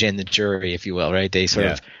judge and the jury, if you will, right? They sort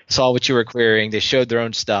of saw what you were querying, they showed their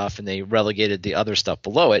own stuff, and they relegated the other stuff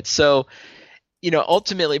below it. So,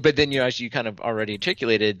 ultimately, but then, as you kind of already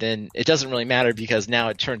articulated, then it doesn't really matter because now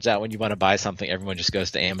it turns out when you want to buy something, everyone just goes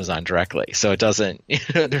to Amazon directly. So it doesn't,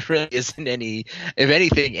 there really isn't any, if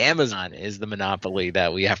anything, Amazon is the monopoly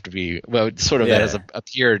that we have to be, that has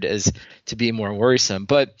appeared as to be more worrisome.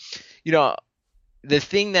 But, the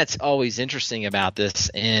thing that's always interesting about this,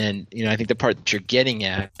 and I think the part that you're getting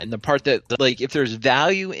at, and the part that, like, if there's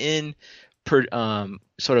value in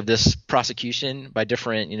sort of this prosecution by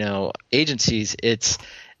different agencies, it's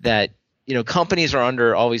that companies are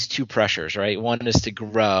under always two pressures, right? One is to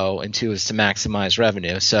grow, and two is to maximize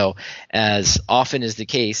revenue. So as often is the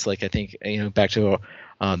case, like I think back to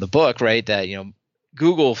the book, right, that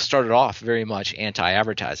Google started off very much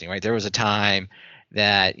anti-advertising, right? There was a time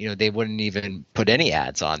that they wouldn't even put any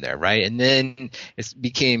ads on there, right? And then it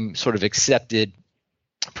became sort of accepted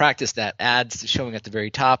practice that ads showing at the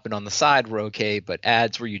very top and on the side were okay, but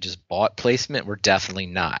ads where you just bought placement were definitely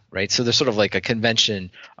not, right? So there's sort of like a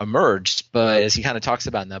convention emerged, but as he kind of talks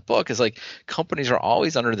about in that book, is like companies are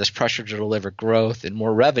always under this pressure to deliver growth and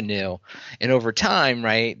more revenue, and over time,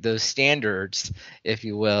 right, those standards, if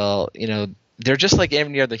you will, they're just like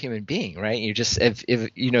every other human being, right? You just, if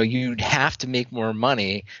you have to make more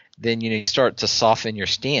money, then you start to soften your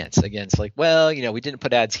stance against, like, well, we didn't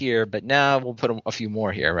put ads here, but now we'll put a few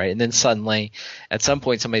more here, right? And then suddenly, at some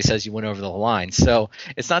point, somebody says you went over the line. So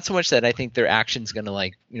it's not so much that I think their action's going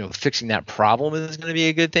to fixing that problem is going to be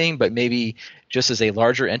a good thing, but maybe just as a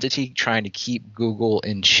larger entity trying to keep Google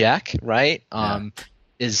in check, right?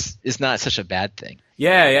 Is not such a bad thing.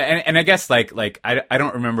 Yeah, and I guess like I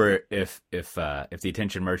don't remember if the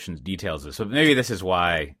attention merchants details this, so maybe this is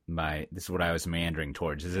why this is what I was meandering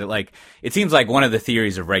towards. Is it like it seems like one of the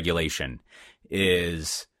theories of regulation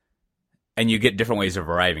is, and you get different ways of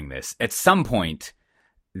arriving this. At some point,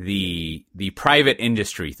 the private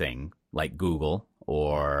industry thing like Google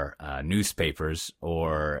or newspapers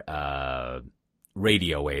or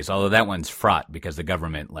radio waves, although that one's fraught because the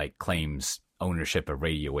government like claims ownership of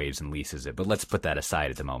radio waves and leases it, but let's put that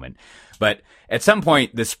aside at the moment. But at some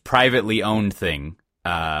point, this privately owned thing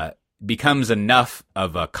becomes enough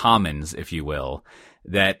of a commons, if you will,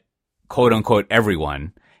 that quote unquote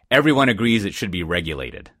everyone agrees it should be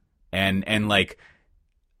regulated. And like,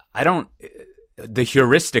 the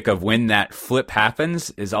heuristic of when that flip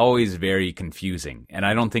happens is always very confusing, and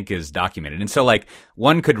I don't think is documented. And so like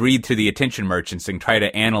one could read through the attention merchants and try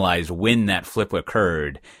to analyze when that flip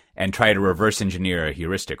occurred and try to reverse engineer a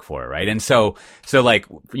heuristic for it, right? And so like,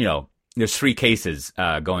 there's three cases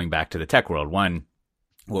going back to the tech world. One,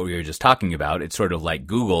 what we were just talking about, it's sort of like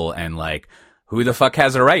Google and like, who the fuck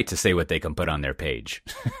has a right to say what they can put on their page,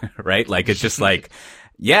 right? Like, it's just like,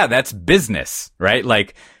 yeah, that's business, right?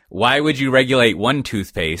 Like, why would you regulate one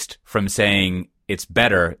toothpaste from saying it's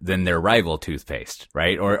better than their rival toothpaste,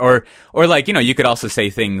 right? Or like, you could also say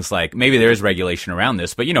things like, maybe there is regulation around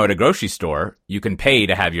this, but at a grocery store, you can pay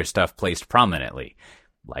to have your stuff placed prominently.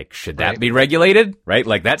 Like, should that be regulated, right?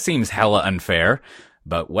 Like, that seems hella unfair,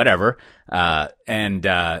 but whatever. And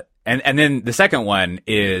then the second one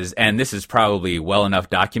is, and this is probably well enough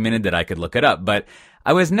documented that I could look it up, but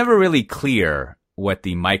I was never really clear what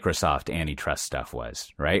the Microsoft antitrust stuff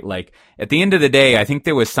was, right? Like at the end of the day, I think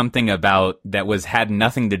there was something about that had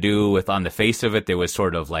nothing to do with, on the face of it, there was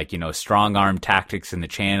sort of like, strong arm tactics in the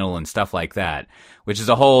channel and stuff like that, which is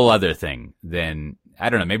a whole other thing than,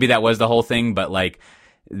 I don't know, maybe that was the whole thing, but like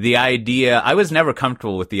the idea, I was never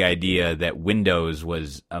comfortable with the idea that Windows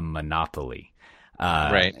was a monopoly.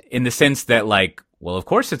 Right. In the sense that like, well, of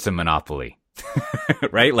course it's a monopoly.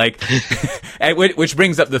 Right? Like, which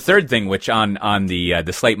brings up the third thing, which on the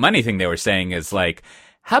Slate Money thing they were saying is like,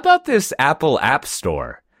 how about this Apple App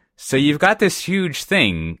Store? So you've got this huge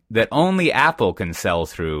thing that only Apple can sell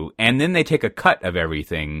through, and then they take a cut of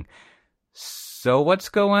everything. So what's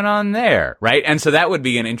going on there? Right? And so that would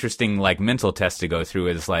be an interesting like mental test to go through,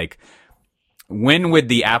 is like, when would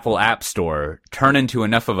the Apple App Store turn into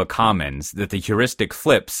enough of a commons that the heuristic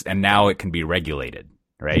flips and now it can be regulated?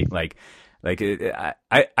 Right?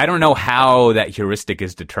 I don't know how that heuristic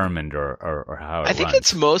is determined or how it I think runs.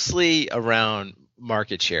 it's mostly around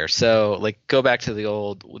market share. So like go back to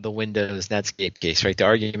the Windows Netscape case, right? The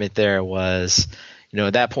argument there was,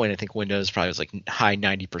 at that point, I think Windows probably was like high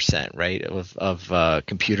 90%, right, of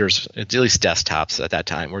computers, at least desktops at that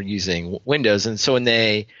time, were using Windows. And so when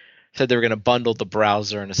they said they were going to bundle the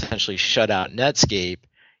browser and essentially shut out Netscape,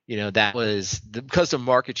 that was because the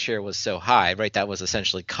market share was so high, right? That was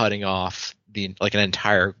essentially cutting off an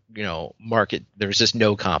entire, market. There was just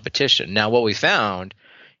no competition. Now, what we found,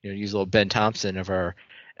 use a little Ben Thompson of our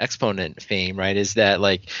Exponent fame, right, is that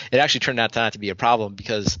like it actually turned out not to be a problem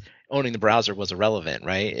because owning the browser was irrelevant,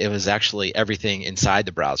 right? It was actually everything inside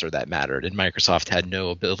the browser that mattered, and Microsoft had no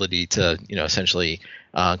ability to, essentially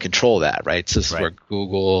control that, right? So this is where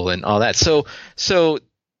Google and all that. So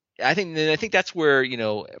I think that's where,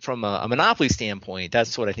 from a monopoly standpoint,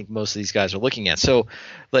 that's what I think most of these guys are looking at. So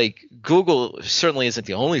like Google certainly isn't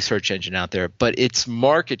the only search engine out there, but its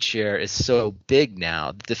market share is so big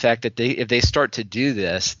now. The fact that if they start to do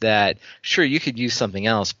this, that sure, you could use something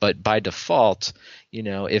else, but by default,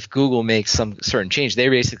 if Google makes some certain change, they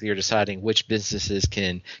basically are deciding which businesses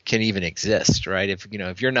can even exist, right?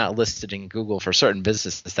 If you're not listed in Google for certain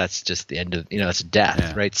businesses, that's just the end of, it's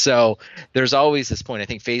death, right? So there's always this point. I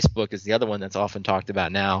think Facebook is the other one that's often talked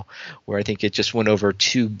about now, where I think it just went over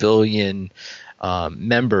 2 billion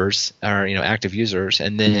members or active users,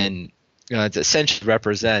 and then it essentially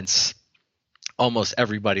represents almost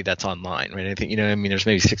everybody that's online, right? I think, there's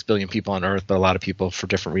maybe 6 billion people on Earth, but a lot of people for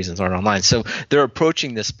different reasons aren't online. So they're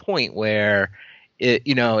approaching this point where, if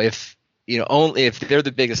they're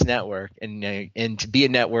the biggest network, and to be a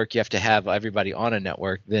network, you have to have everybody on a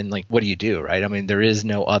network, then like, what do you do, right? I mean, there is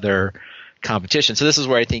no other competition. So this is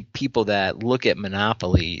where I think people that look at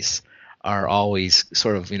monopolies are always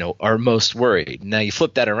sort of, are most worried. Now you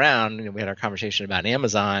flip that around, we had our conversation about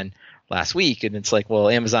Amazon last week, and it's like, well,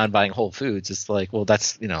 Amazon buying Whole Foods, it's like, well,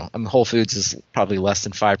 that's, Whole Foods is probably less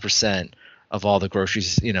than 5% of all the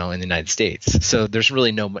groceries, in the United States. So there's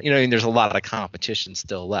really no, there's a lot of competition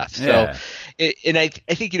still left. Yeah. So, I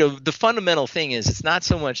think, the fundamental thing is, it's not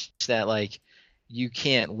so much that like you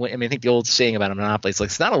can't win. I mean, I think the old saying about a monopoly is like,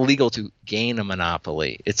 it's not illegal to gain a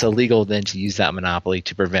monopoly. It's illegal then to use that monopoly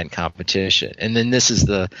to prevent competition. And then this is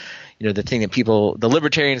the thing that the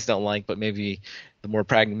libertarians don't like, but maybe the more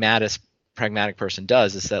pragmatic person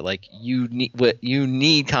does, is that like you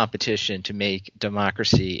need competition to make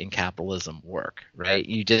democracy and capitalism work, right?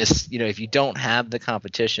 You just, if you don't have the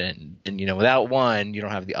competition, and without one, you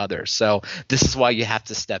don't have the other. So this is why you have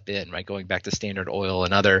to step in, right? Going back to Standard Oil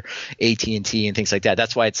and other AT&T and things like that.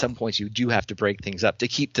 That's why at some points you do have to break things up to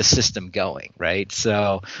keep the system going, right?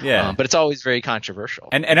 So but it's always very controversial.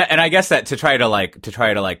 And I guess that to try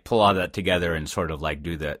to pull all that together and sort of like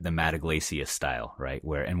do the Matt Iglesias style, right?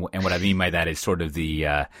 Where and what I mean by that is sort of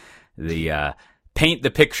the paint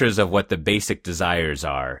the pictures of what the basic desires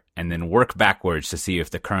are, and then work backwards to see if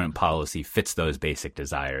the current policy fits those basic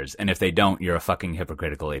desires. And if they don't, you're a fucking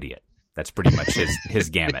hypocritical idiot. That's pretty much his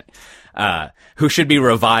gamut. Who should be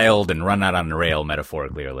reviled and run out on the rail,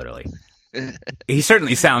 metaphorically or literally. He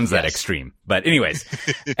certainly sounds that extreme, but anyways,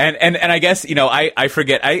 and I guess I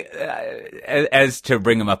forget as to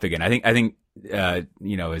bring him up again. I think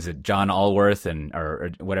is it John Allworth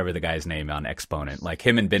or whatever the guy's name on Exponent, like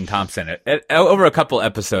him and Ben Thompson over a couple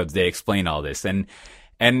episodes they explain all this, and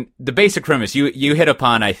the basic premise you hit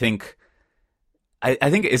upon. I think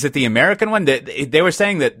is it the American one that they were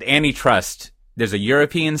saying that antitrust, there's a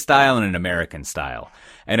European style and an American style.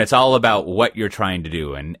 And it's all about what you're trying to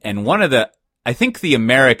do. And I think the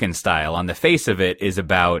American style on the face of it is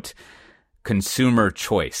about consumer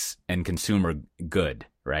choice and consumer good,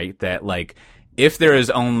 right? That like, if there's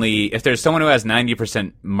someone who has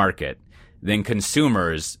 90% market, then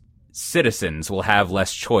consumers citizens will have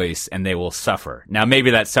less choice and they will suffer. Now,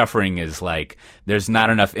 maybe that suffering is like there's not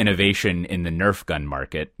enough innovation in the Nerf gun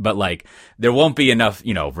market, but like there won't be enough,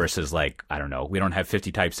 versus like, I don't know, we don't have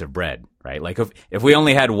 50 types of bread, right? Like if we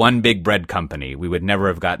only had one big bread company, we would never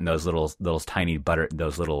have gotten those tiny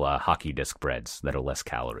those little hockey disc breads that are less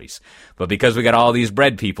calories. But because we got all these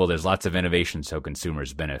bread people, there's lots of innovation, so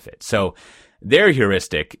consumers benefit. So their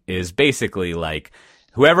heuristic is basically like,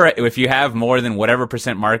 if you have more than whatever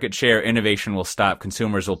percent market share, innovation will stop,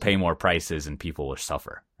 consumers will pay more prices, and people will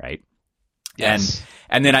suffer, right? Yes.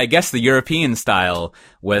 And then I guess the European style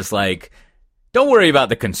was like, don't worry about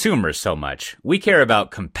the consumers so much. We care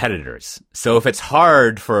about competitors. So if it's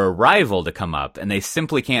hard for a rival to come up and they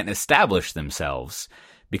simply can't establish themselves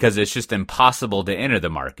because it's just impossible to enter the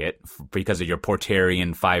market because of your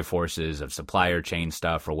Porterian 5 forces of supplier chain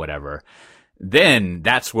stuff or whatever, then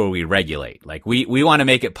that's where we regulate. Like we want to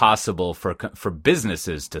make it possible for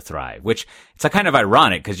businesses to thrive, which it's a kind of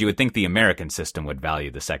ironic because you would think the American system would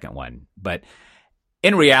value the second one. But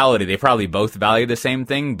in reality, they probably both value the same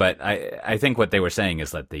thing. But I think what they were saying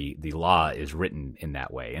is that the law is written in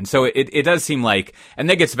that way. And so it does seem like,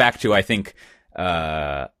 and that gets back to, I think,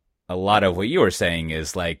 a lot of what you were saying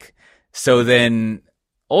is like, so then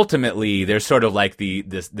ultimately there's sort of like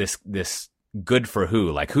this good for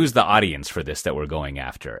who, like who's the audience for this that we're going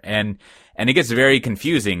after, and it gets very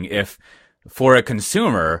confusing if for a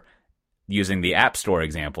consumer, using the App Store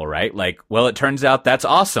example, right, like, well, it turns out that's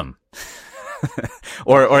awesome.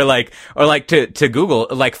 or like to Google,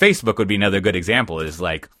 like Facebook would be another good example, is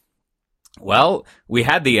like, well, we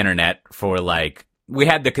had the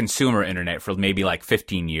consumer internet for maybe like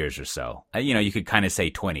 15 years or so. You could kind of say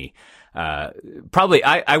 20. Probably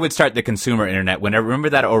I would start the consumer internet whenever, remember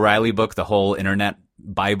that O'Reilly book, the whole internet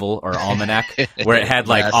Bible or almanac, where it had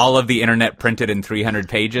like all of the internet printed in 300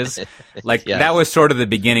 pages. Like that was sort of the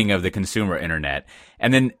beginning of the consumer internet.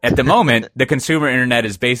 And then at the moment, the consumer internet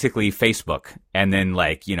is basically Facebook, and then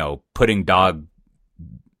like, putting dog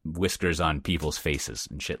whiskers on people's faces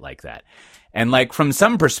and shit like that. And like from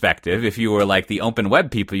some perspective, if you were like the open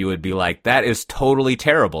web people, you would be like, that is totally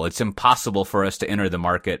terrible. It's impossible for us to enter the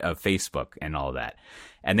market of Facebook and all that.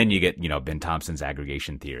 And then you get, Ben Thompson's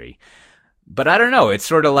aggregation theory. But I don't know. It's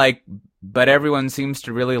sort of like, but everyone seems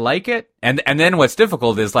to really like it. And then what's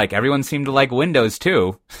difficult is like everyone seemed to like Windows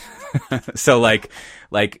too. So like,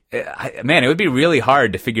 man, it would be really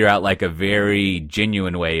hard to figure out like a very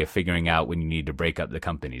genuine way of figuring out when you need to break up the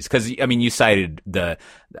companies. Cause I mean, you cited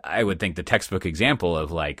I would think the textbook example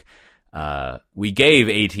of like, we gave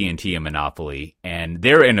AT&T a monopoly, and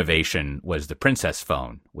their innovation was the Princess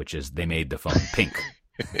phone, which is they made the phone pink.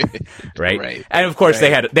 Right. And of course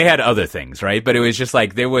they had other things, right? But it was just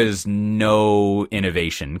like there was no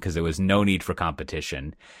innovation because there was no need for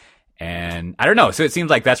competition. And I don't know. So it seems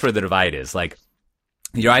like that's where the divide is. Like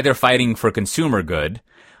you're either fighting for consumer good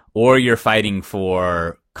or you're fighting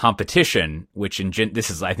for competition, which this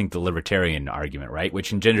is, I think, the libertarian argument, right?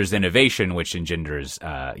 Which engenders innovation, which engenders,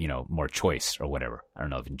 more choice or whatever. I don't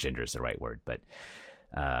know if engender is the right word, but,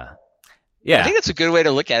 yeah. I think that's a good way to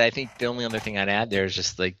look at it. I think the only other thing I'd add there is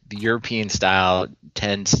just like the European style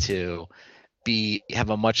tends to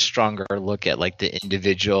have a much stronger look at like the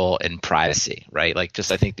individual and privacy, right? Like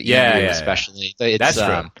just I think the EU especially, it's that's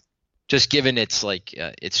true. Just given its like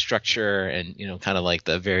its structure and kind of like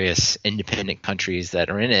the various independent countries that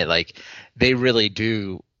are in it, like they really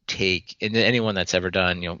do take, and anyone that's ever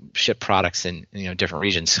done ship products in different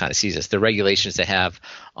regions kind of sees this. The regulations they have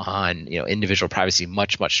on individual privacy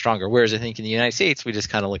much stronger. Whereas I think in the United States we just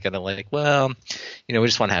kind of look at it like, well, we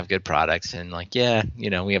just want to have good products, and like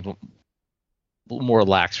we have more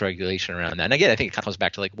lax regulation around that. And again, I think it kind of comes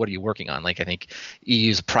back to like, what are you working on? Like I think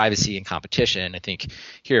EU's privacy and competition. I think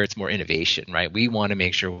here it's more innovation, right? We want to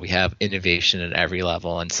make sure we have innovation at every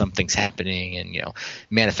level and something's happening and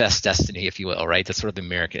manifest destiny, if you will, right? That's sort of the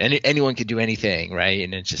American. Anyone could do anything, right?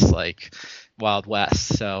 And it's just like Wild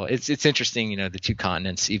West. So it's interesting, the two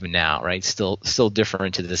continents even now, right? Still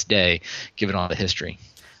different to this day, given all the history.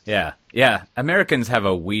 Yeah. Americans have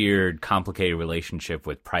a weird, complicated relationship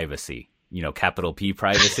with privacy. Capital P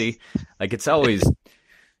privacy. Like it's always,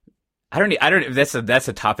 I don't, that's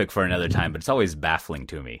a topic for another time, but it's always baffling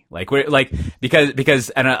to me. Like we're like, because,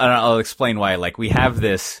 and I'll explain why, like we have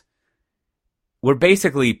this, we're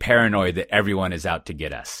basically paranoid that everyone is out to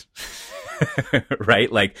get us.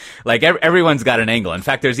 Right? Like everyone's got an angle. In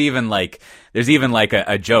fact, there's even like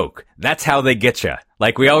a joke. That's how they get you.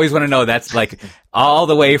 Like we always want to know, that's like all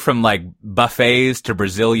the way from like buffets to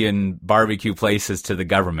Brazilian barbecue places to the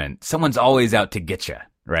government. Someone's always out to get you,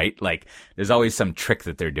 right? Like there's always some trick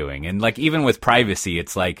that they're doing. And like even with privacy,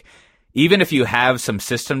 it's like even if you have some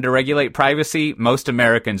system to regulate privacy, most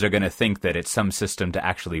Americans are going to think that it's some system to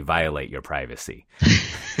actually violate your privacy.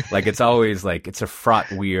 Like it's always like it's a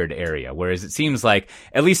fraught, weird area. Whereas it seems like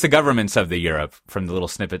at least the governments of the Europe, from the little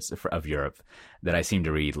snippets of Europe that I seem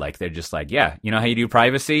to read, like they're just like, yeah, you know how you do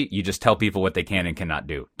privacy? You just tell people what they can and cannot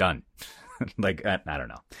do. Done. Like I don't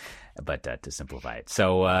know, but to simplify it.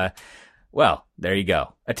 So. Well, there you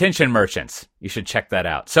go. Attention merchants. You should check that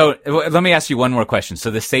out. So let me ask you one more question. So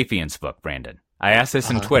the Sapiens book, Brandon, I asked this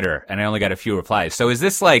in Twitter and I only got a few replies. So is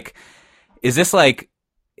this like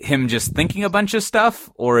him just thinking a bunch of stuff,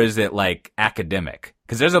 or is it like academic?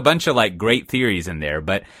 Because there's a bunch of like great theories in there,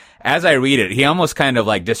 but as I read it, he almost kind of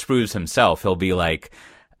like disproves himself. He'll be like,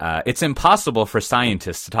 it's impossible for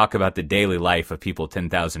scientists to talk about the daily life of people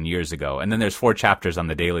 10,000 years ago. And then there's 4 chapters on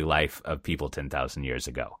the daily life of people 10,000 years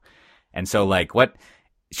ago. And so, like, what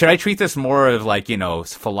should I treat this more of, like, you know,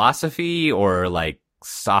 philosophy or like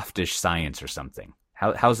softish science or something?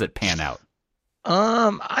 How's it pan out?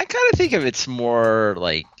 I kind of think of it's more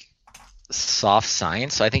like soft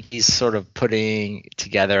science. So I think he's sort of putting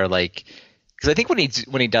together like, because I think when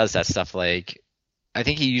he does that stuff, like, I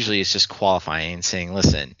think he usually is just qualifying and saying,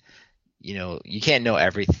 listen, you know, you can't know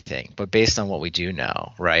everything, but based on what we do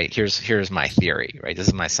know, right? Here's my theory, right? This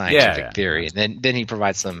is my scientific theory, and then he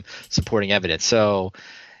provides some supporting evidence. So,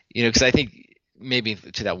 you know, because I think maybe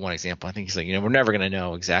to that one example, I think he's like, you know, we're never going to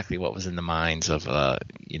know exactly what was in the minds of,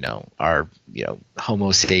 you know, our, you know,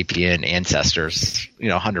 Homo sapien ancestors, you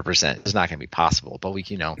know, 100%. It's not going to be possible, but we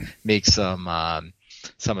can, you know, make some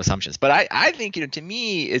assumptions. But I think, you know, to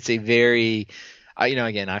me, it's a very, you know,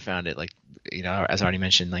 again, I found it like, you know, as I already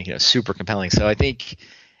mentioned, like, you know, super compelling. So I think,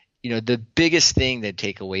 you know, the biggest thing to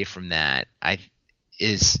take away from that,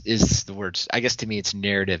 is the words, I guess to me it's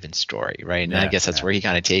narrative and story, right? And I guess that's where he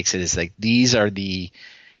kind of takes it, is like, these are these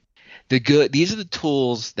are the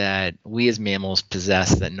tools that we as mammals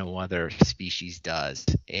possess that no other species does.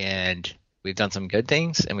 And we've done some good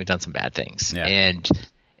things and we've done some bad things. Yeah. And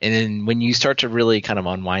then when you start to really kind of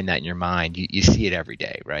unwind that in your mind, you see it every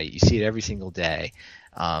day, right? You see it every single day.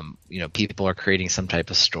 You know, people are creating some type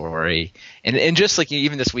of story, and just like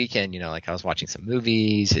even this weekend, you know, like I was watching some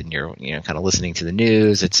movies, and you're, you know, kind of listening to the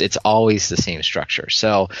news. It's always the same structure.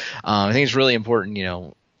 So I think it's really important, you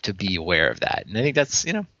know, to be aware of that. And I think that's,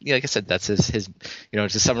 you know, like I said, that's his, you know,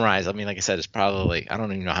 to summarize. I mean, like I said, it's probably, I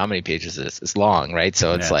don't even know how many pages it's long, right?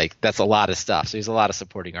 So it's like, that's a lot of stuff. So there's a lot of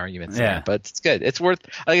supporting arguments there, but it's good. It's worth,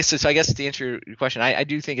 I guess. So I guess to answer your question, I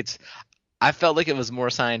do think I felt like it was more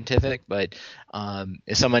scientific, but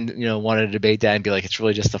if someone, you know, wanted to debate that and be like, it's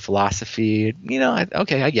really just a philosophy, you know,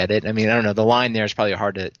 okay, I get it. I mean, I don't know. The line there is probably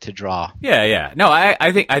hard to draw. Yeah. No,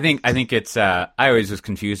 I think it's. I always was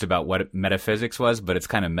confused about what metaphysics was, but it's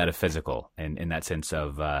kind of metaphysical in that sense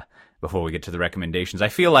of. Before we get to the recommendations, I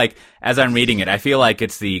feel like as I'm reading it, I feel like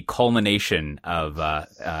it's the culmination of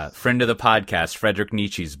friend of the podcast, Friedrich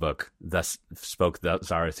Nietzsche's book, Thus Spoke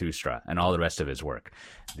Zarathustra, and all the rest of his work.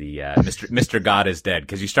 The Mr. God is Dead,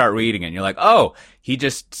 because you start reading it and you're like, oh, he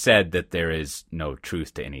just said that there is no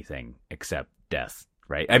truth to anything except death.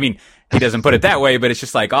 Right? I mean, he doesn't put it that way, but it's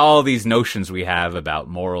just like all these notions we have about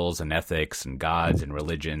morals and ethics and gods and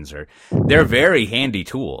religions they're very handy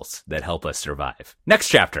tools that help us survive. Next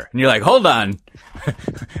chapter. And you're like, hold on.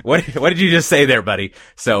 What did you just say there, buddy?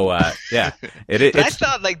 So, yeah. I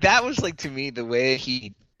thought like that was like, to me, the way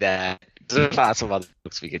he that. There's lots of other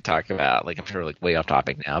books we could talk about, like I'm sure like way off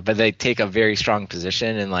topic now, but they take a very strong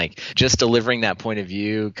position, and like just delivering that point of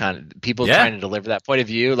view, kind of people trying to deliver that point of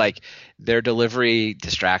view, like their delivery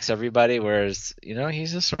distracts everybody, whereas, you know,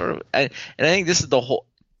 he's just sort of, and I think this is the whole,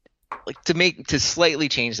 like to slightly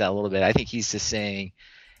change that a little bit, I think he's just saying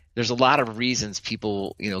there's a lot of reasons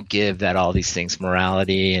people, you know, give that all these things,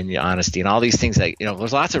 morality and honesty and all these things that, you know,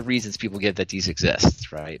 there's lots of reasons people give that these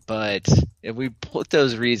exist, right? But if we put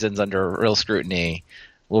those reasons under real scrutiny,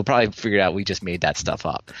 we'll probably figure out we just made that stuff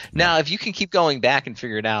up. Now, if you can keep going back and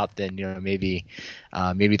figure it out, then, you know, maybe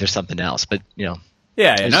there's something else. But, you know,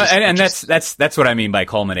 and that's what I mean by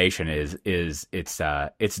culmination is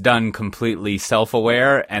it's done completely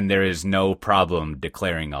self-aware, and there is no problem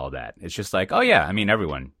declaring all that. It's just like, oh yeah, I mean,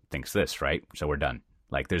 everyone thinks this, right? So we're done.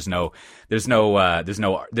 Like there's no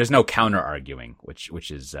counter arguing,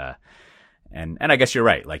 which is and I guess you're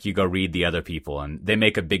right. Like you go read the other people, and they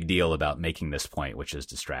make a big deal about making this point, which is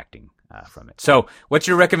distracting from it. So what's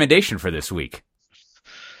your recommendation for this week?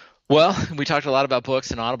 Well, we talked a lot about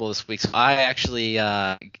books and Audible this week. So I actually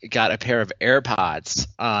got a pair of AirPods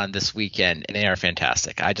on this weekend, and they are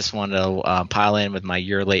fantastic. I just wanted to pile in with my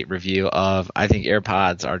year late review of, I think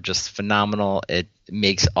AirPods are just phenomenal at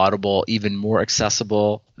makes Audible even more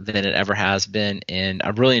accessible than it ever has been, and I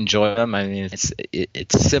really enjoy them. I mean,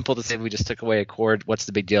 it's simple to say we just took away a cord. What's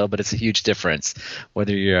the big deal? But it's a huge difference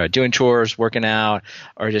whether you're doing chores, working out,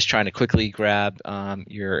 or just trying to quickly grab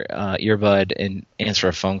your earbud and answer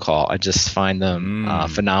a phone call. I just find them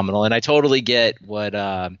phenomenal, and I totally get what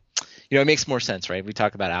it makes more sense, right? We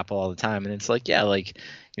talk about Apple all the time, and it's like, yeah, like,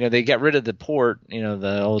 they get rid of the port,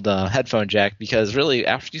 the old headphone jack, because really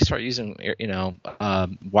after you start using,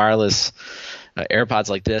 wireless AirPods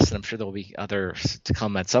like this, and I'm sure there'll be others to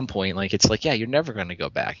come at some point, like, it's like, yeah, you're never going to go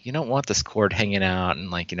back. You don't want this cord hanging out and,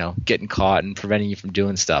 like, getting caught and preventing you from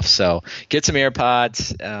doing stuff. So get some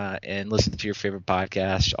AirPods and listen to your favorite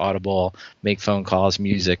podcast, Audible, make phone calls,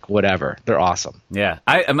 music, whatever. They're awesome. Yeah.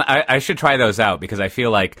 I should try those out, because I feel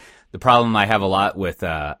like the problem I have a lot with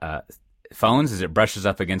phones is it brushes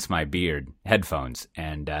up against my beard, headphones,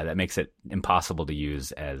 and that makes it impossible to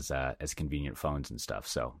use as convenient phones and stuff.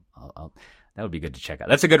 So that would be good to check out.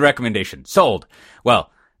 That's a good recommendation. Sold.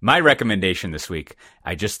 Well, my recommendation this week,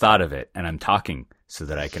 I just thought of it, and I'm talking so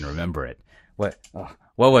that I can remember it. What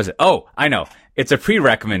was it? Oh, I know. It's a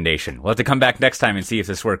pre-recommendation. We'll have to come back next time and see if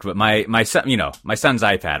this worked. But my son, my son's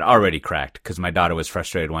iPad already cracked because my daughter was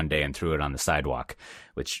frustrated one day and threw it on the sidewalk,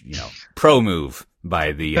 which, pro move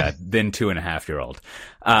by the then 2.5-year-old.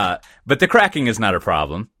 But the cracking is not a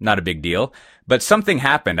problem, not a big deal. But something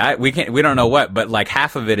happened. We don't know what, but like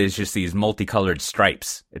half of it is just these multicolored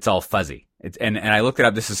stripes. It's all fuzzy. And I looked it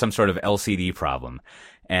up. This is some sort of LCD problem.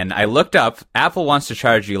 And I looked up, Apple wants to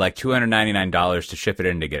charge you like $299 to ship it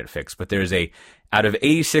in to get it fixed. But there's out of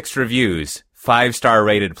 86 reviews, 5-star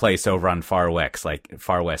rated place over on Far West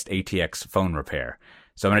ATX phone repair.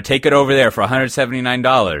 So I'm going to take it over there for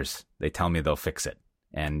 $179. They tell me they'll fix it.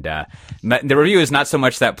 And the review is not so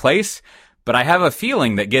much that place, but I have a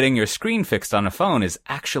feeling that getting your screen fixed on a phone is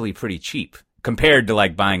actually pretty cheap compared to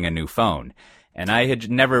like buying a new phone. And I had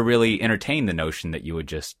never really entertained the notion that you would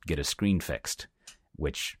just get a screen fixed,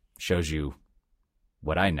 which shows you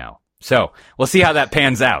what I know. So we'll see how that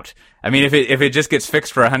pans out. I mean, if it just gets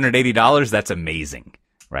fixed for $180, that's amazing,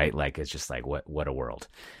 right? Like, it's just like, what a world.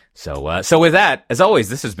 So with that, as always,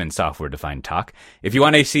 this has been Software Defined Talk. If you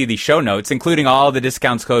want to see the show notes, including all the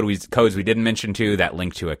discounts codes we didn't mention too, that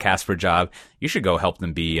link to a Casper job, you should go help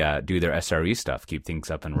them do their SRE stuff, keep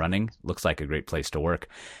things up and running. Looks like a great place to work.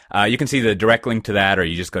 You can see the direct link to that, or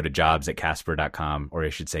you just go to jobs@casper.com, or I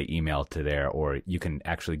should say email to there, or you can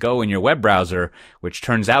actually go in your web browser, which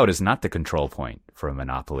turns out is not the control point for a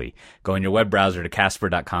monopoly. Go in your web browser to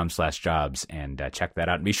casper.com/jobs and check that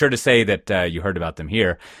out. And be sure to say that you heard about them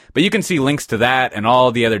here. But you can see links to that and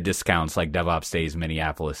all the other discounts like DevOps Days,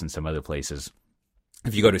 Minneapolis, and some other places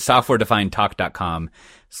if you go to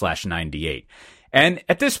softwaredefinedtalk.com/98. And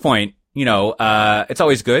at this point, it's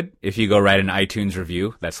always good if you go write an iTunes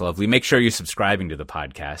review. That's lovely. Make sure you're subscribing to the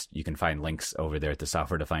podcast. You can find links over there at the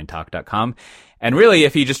softwaredefinedtalk.com. And really,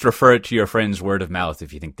 if you just refer it to your friends word of mouth,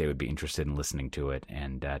 if you think they would be interested in listening to it,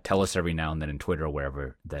 and tell us every now and then in Twitter or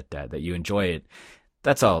wherever that you enjoy it.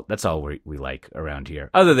 That's all we like around here.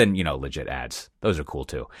 Other than, legit ads. Those are cool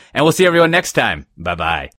too. And we'll see everyone next time. Bye-bye.